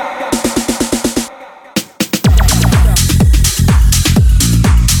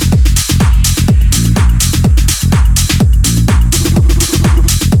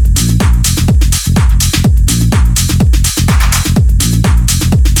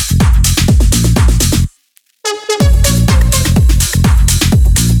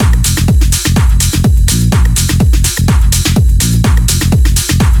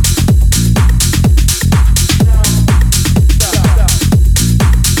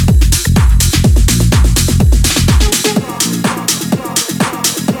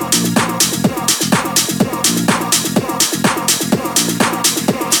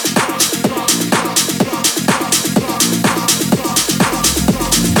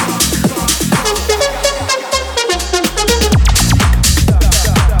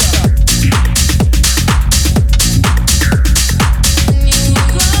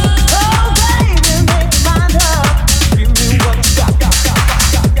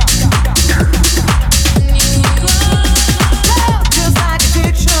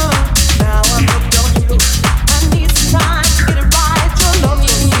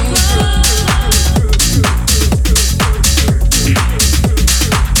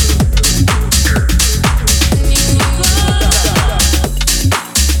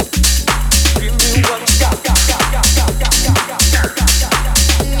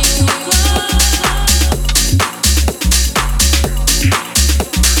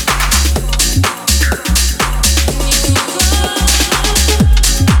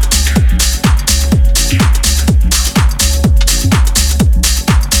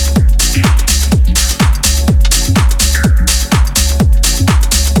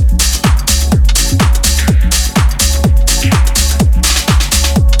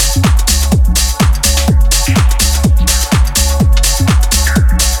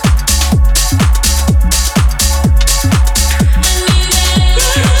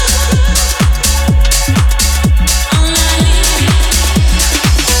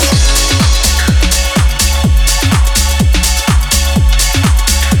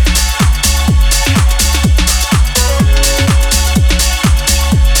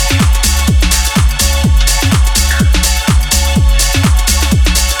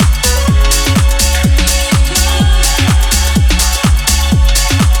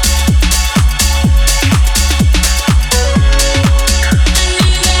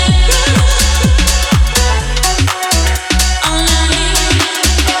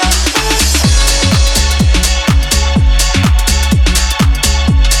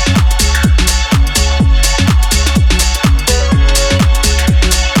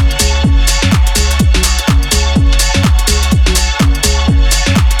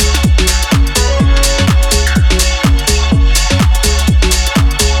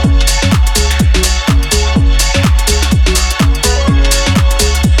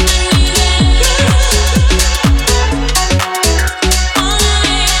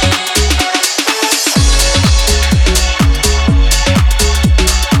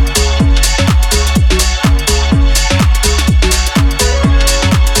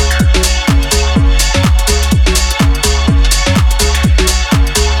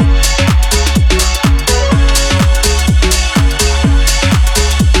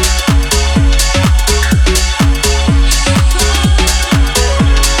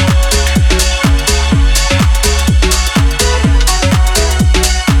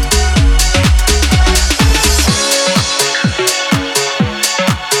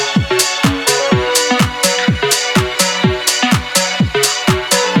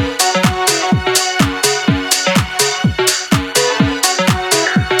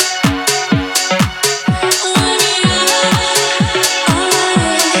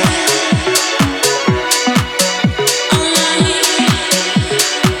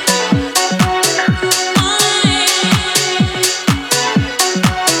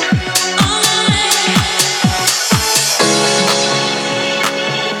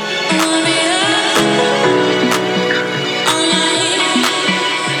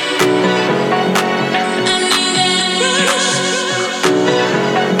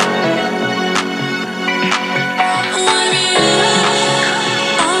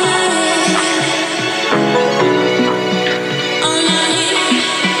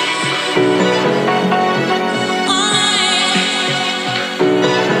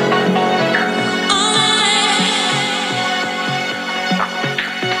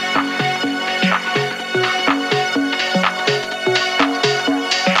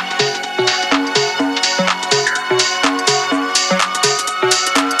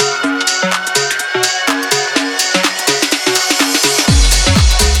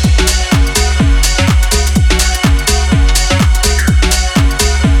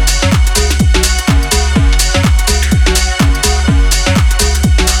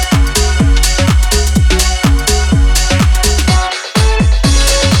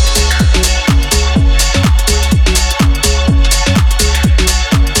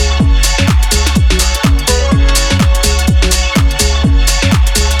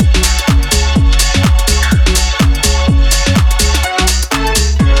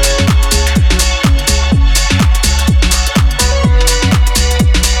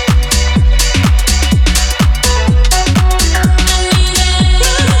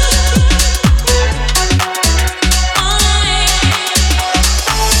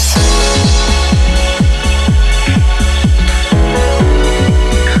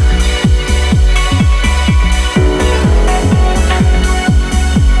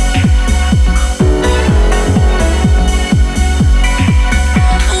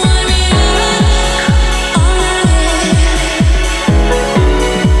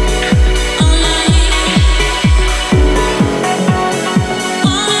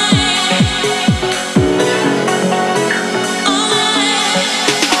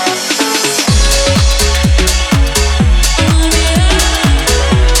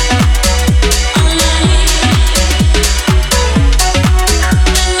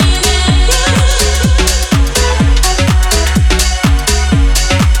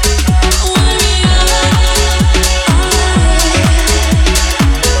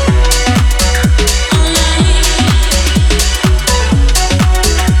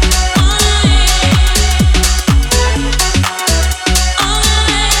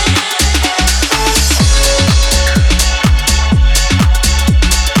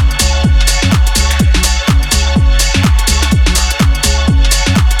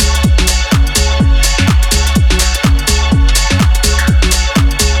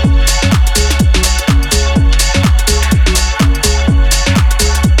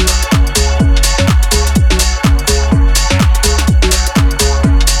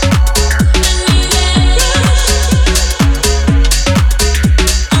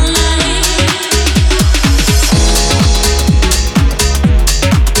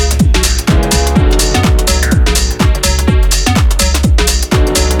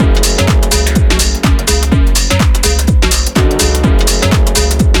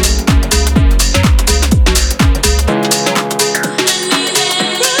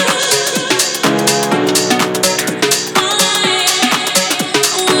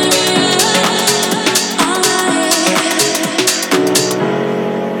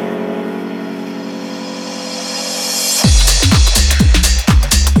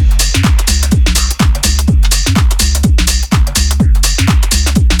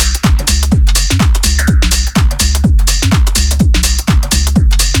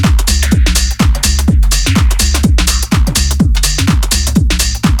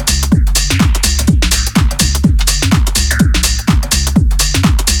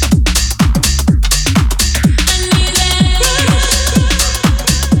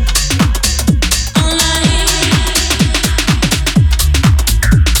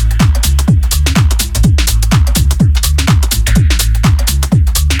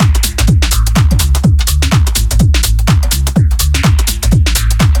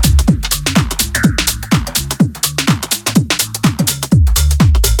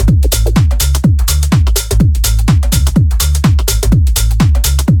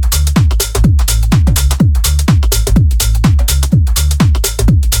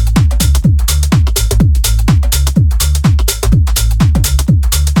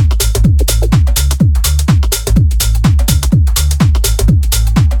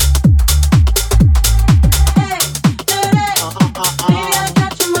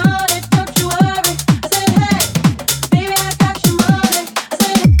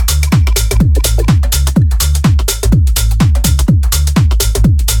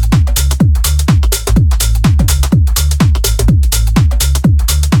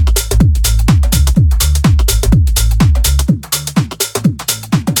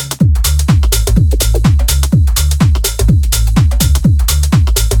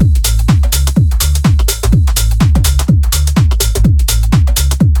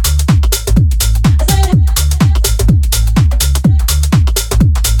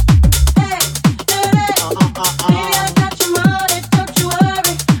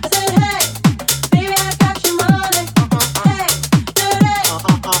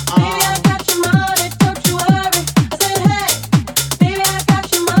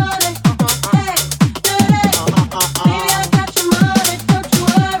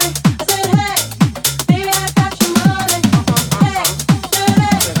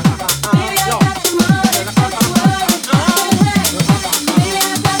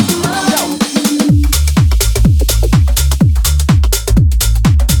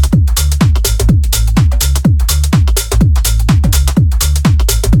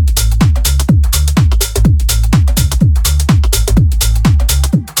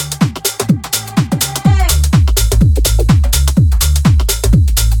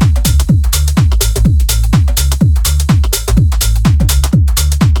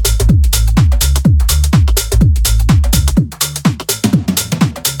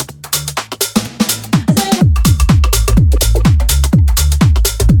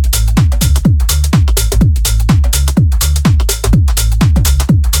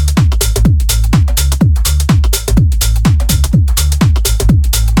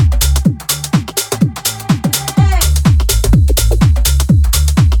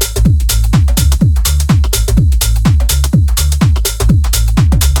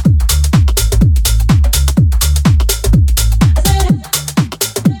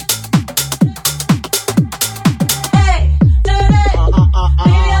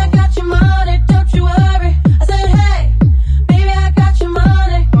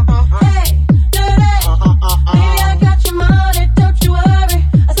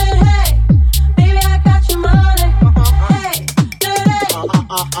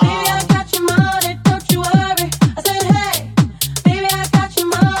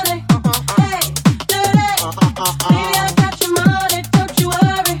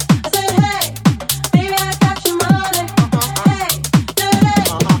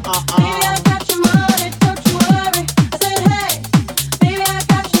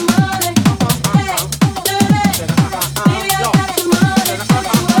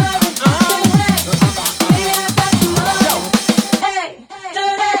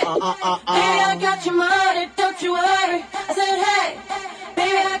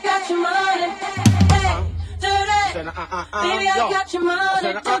 Baby, I got your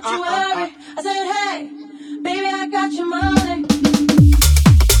money, don't you worry. I said, hey, baby, I got your money.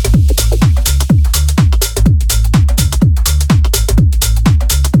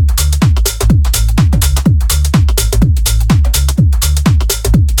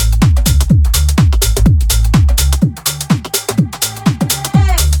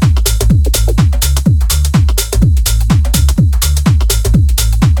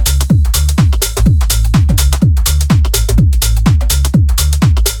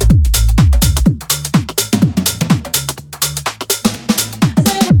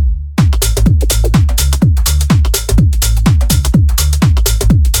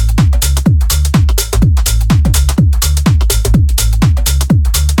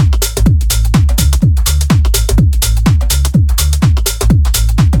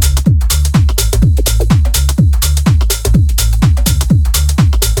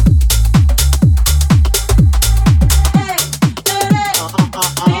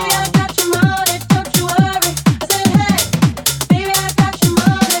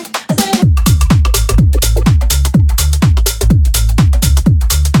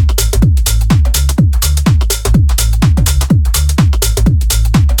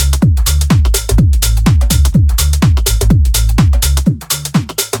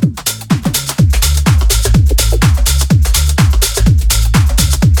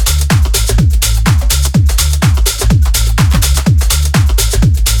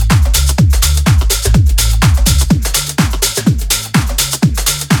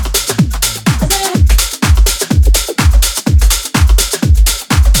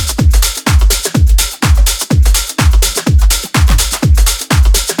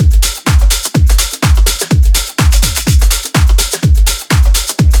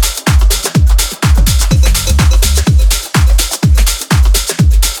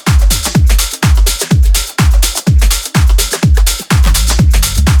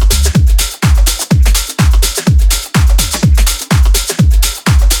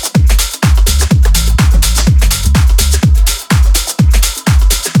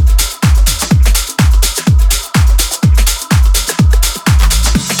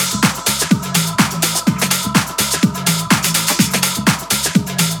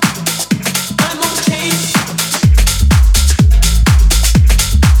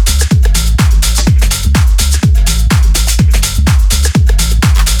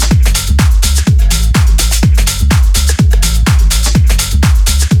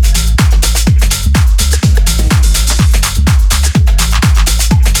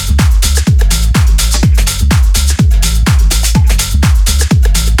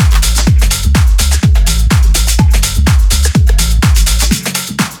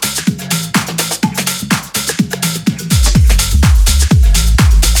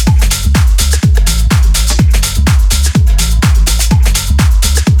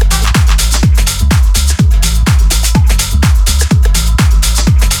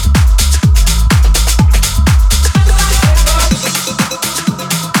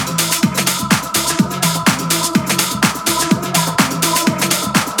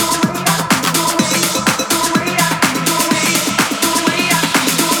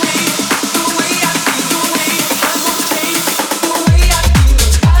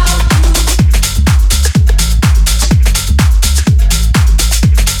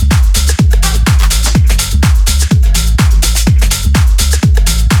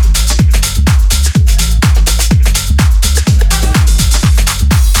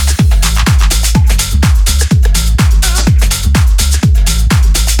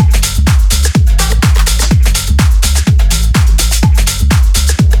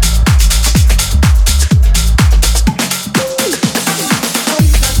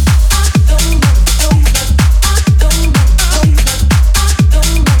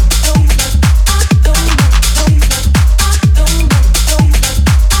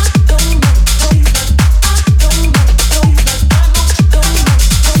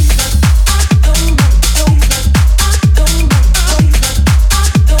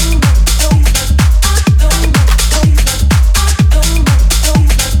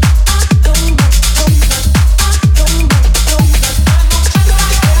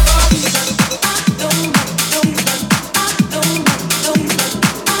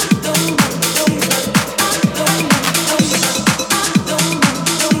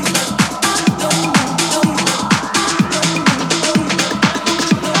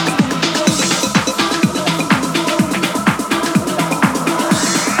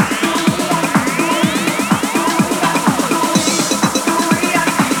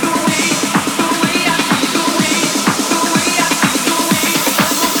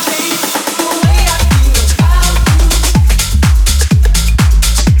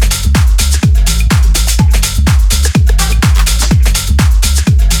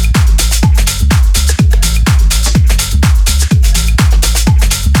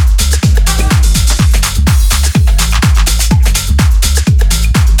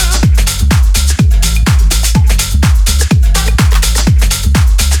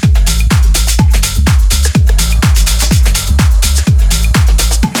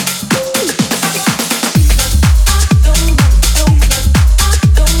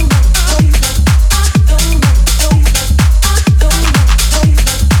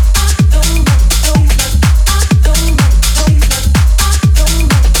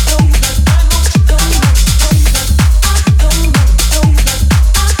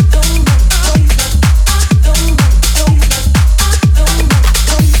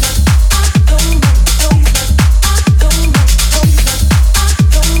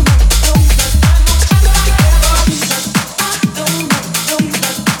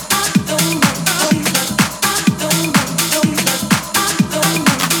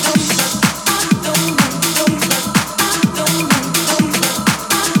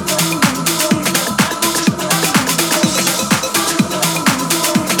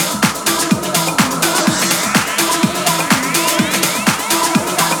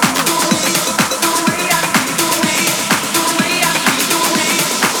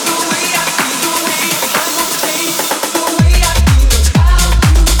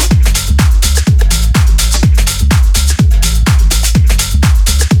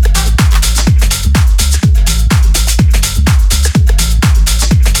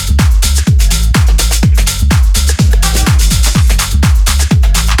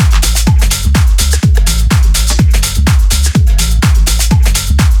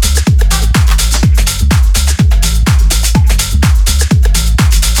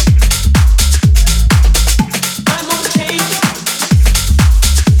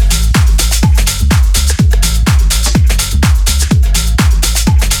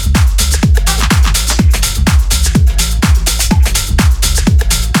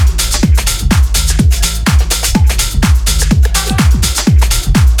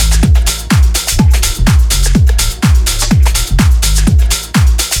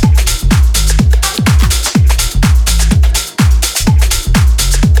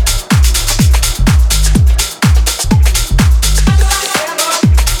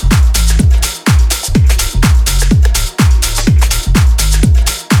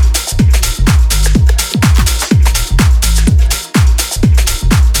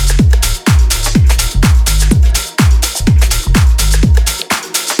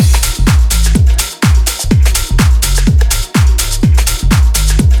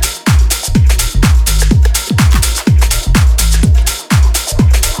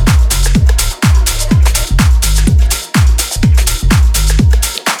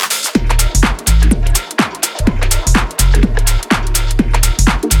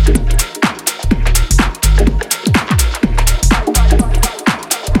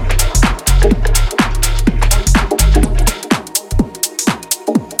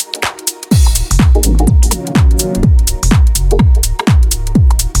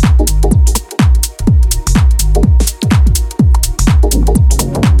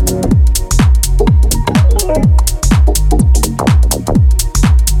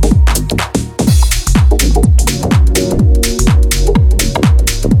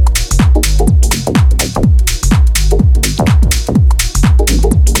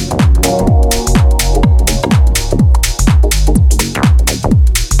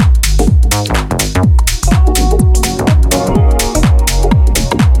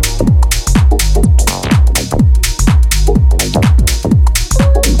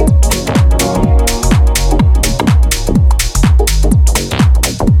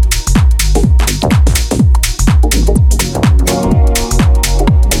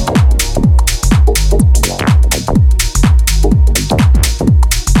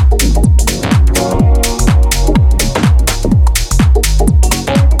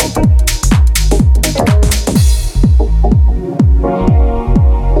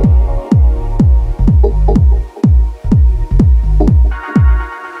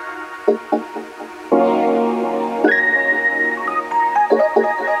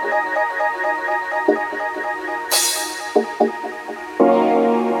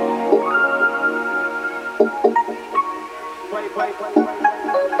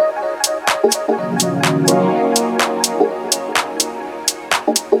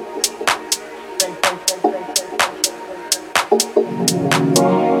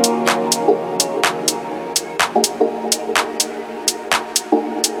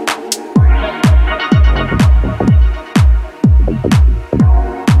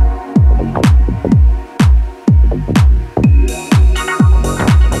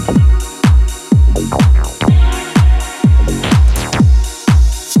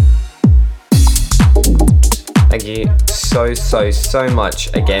 you so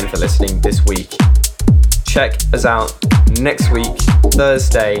much again for listening this week. Check us out next week,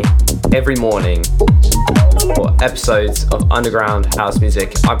 Thursday, every morning for episodes of underground house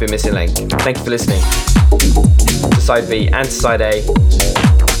music. I've been Missing Link. Thank you for listening to Side B and to Side A.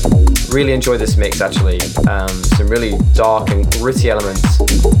 Really enjoyed this mix actually. Some really dark and gritty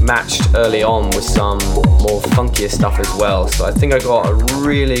elements matched early on with some more funkier stuff as well. So I think I got a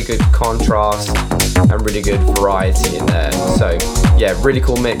really good contrast and really good variety in there. So yeah, really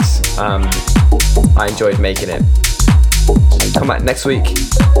cool mix. I enjoyed making it. Come back next week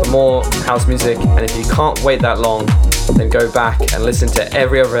for more house music, and if you can't wait that long, then go back and listen to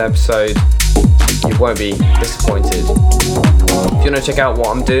every other episode. You won't be disappointed. If you want to check out what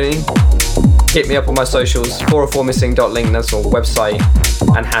I'm doing, hit me up on my socials, 404missing.link, that's my website,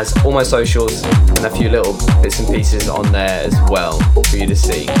 and has all my socials and a few little bits and pieces on there as well for you to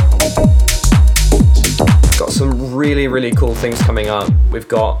see. Got some really cool things coming up. We've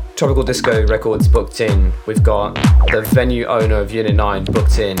got Tropical Disco Records booked in. We've got the venue owner of Unit 9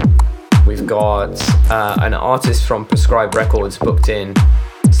 booked in. We've got an artist from Prescribed Records booked in.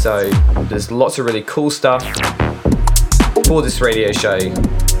 So there's lots of really cool stuff for this radio show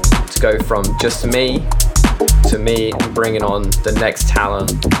to go from just me to me bringing on the next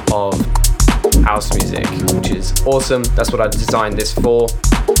talent of house music, which is awesome. That's what I designed this for.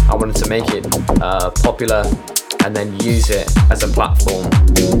 I wanted to make it popular and then use it as a platform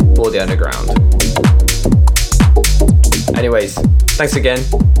for the underground. Anyways, thanks again.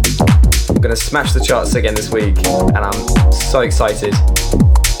 I'm gonna smash the charts again this week and I'm so excited.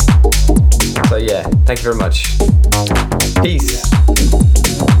 So yeah, thank you very much. Peace.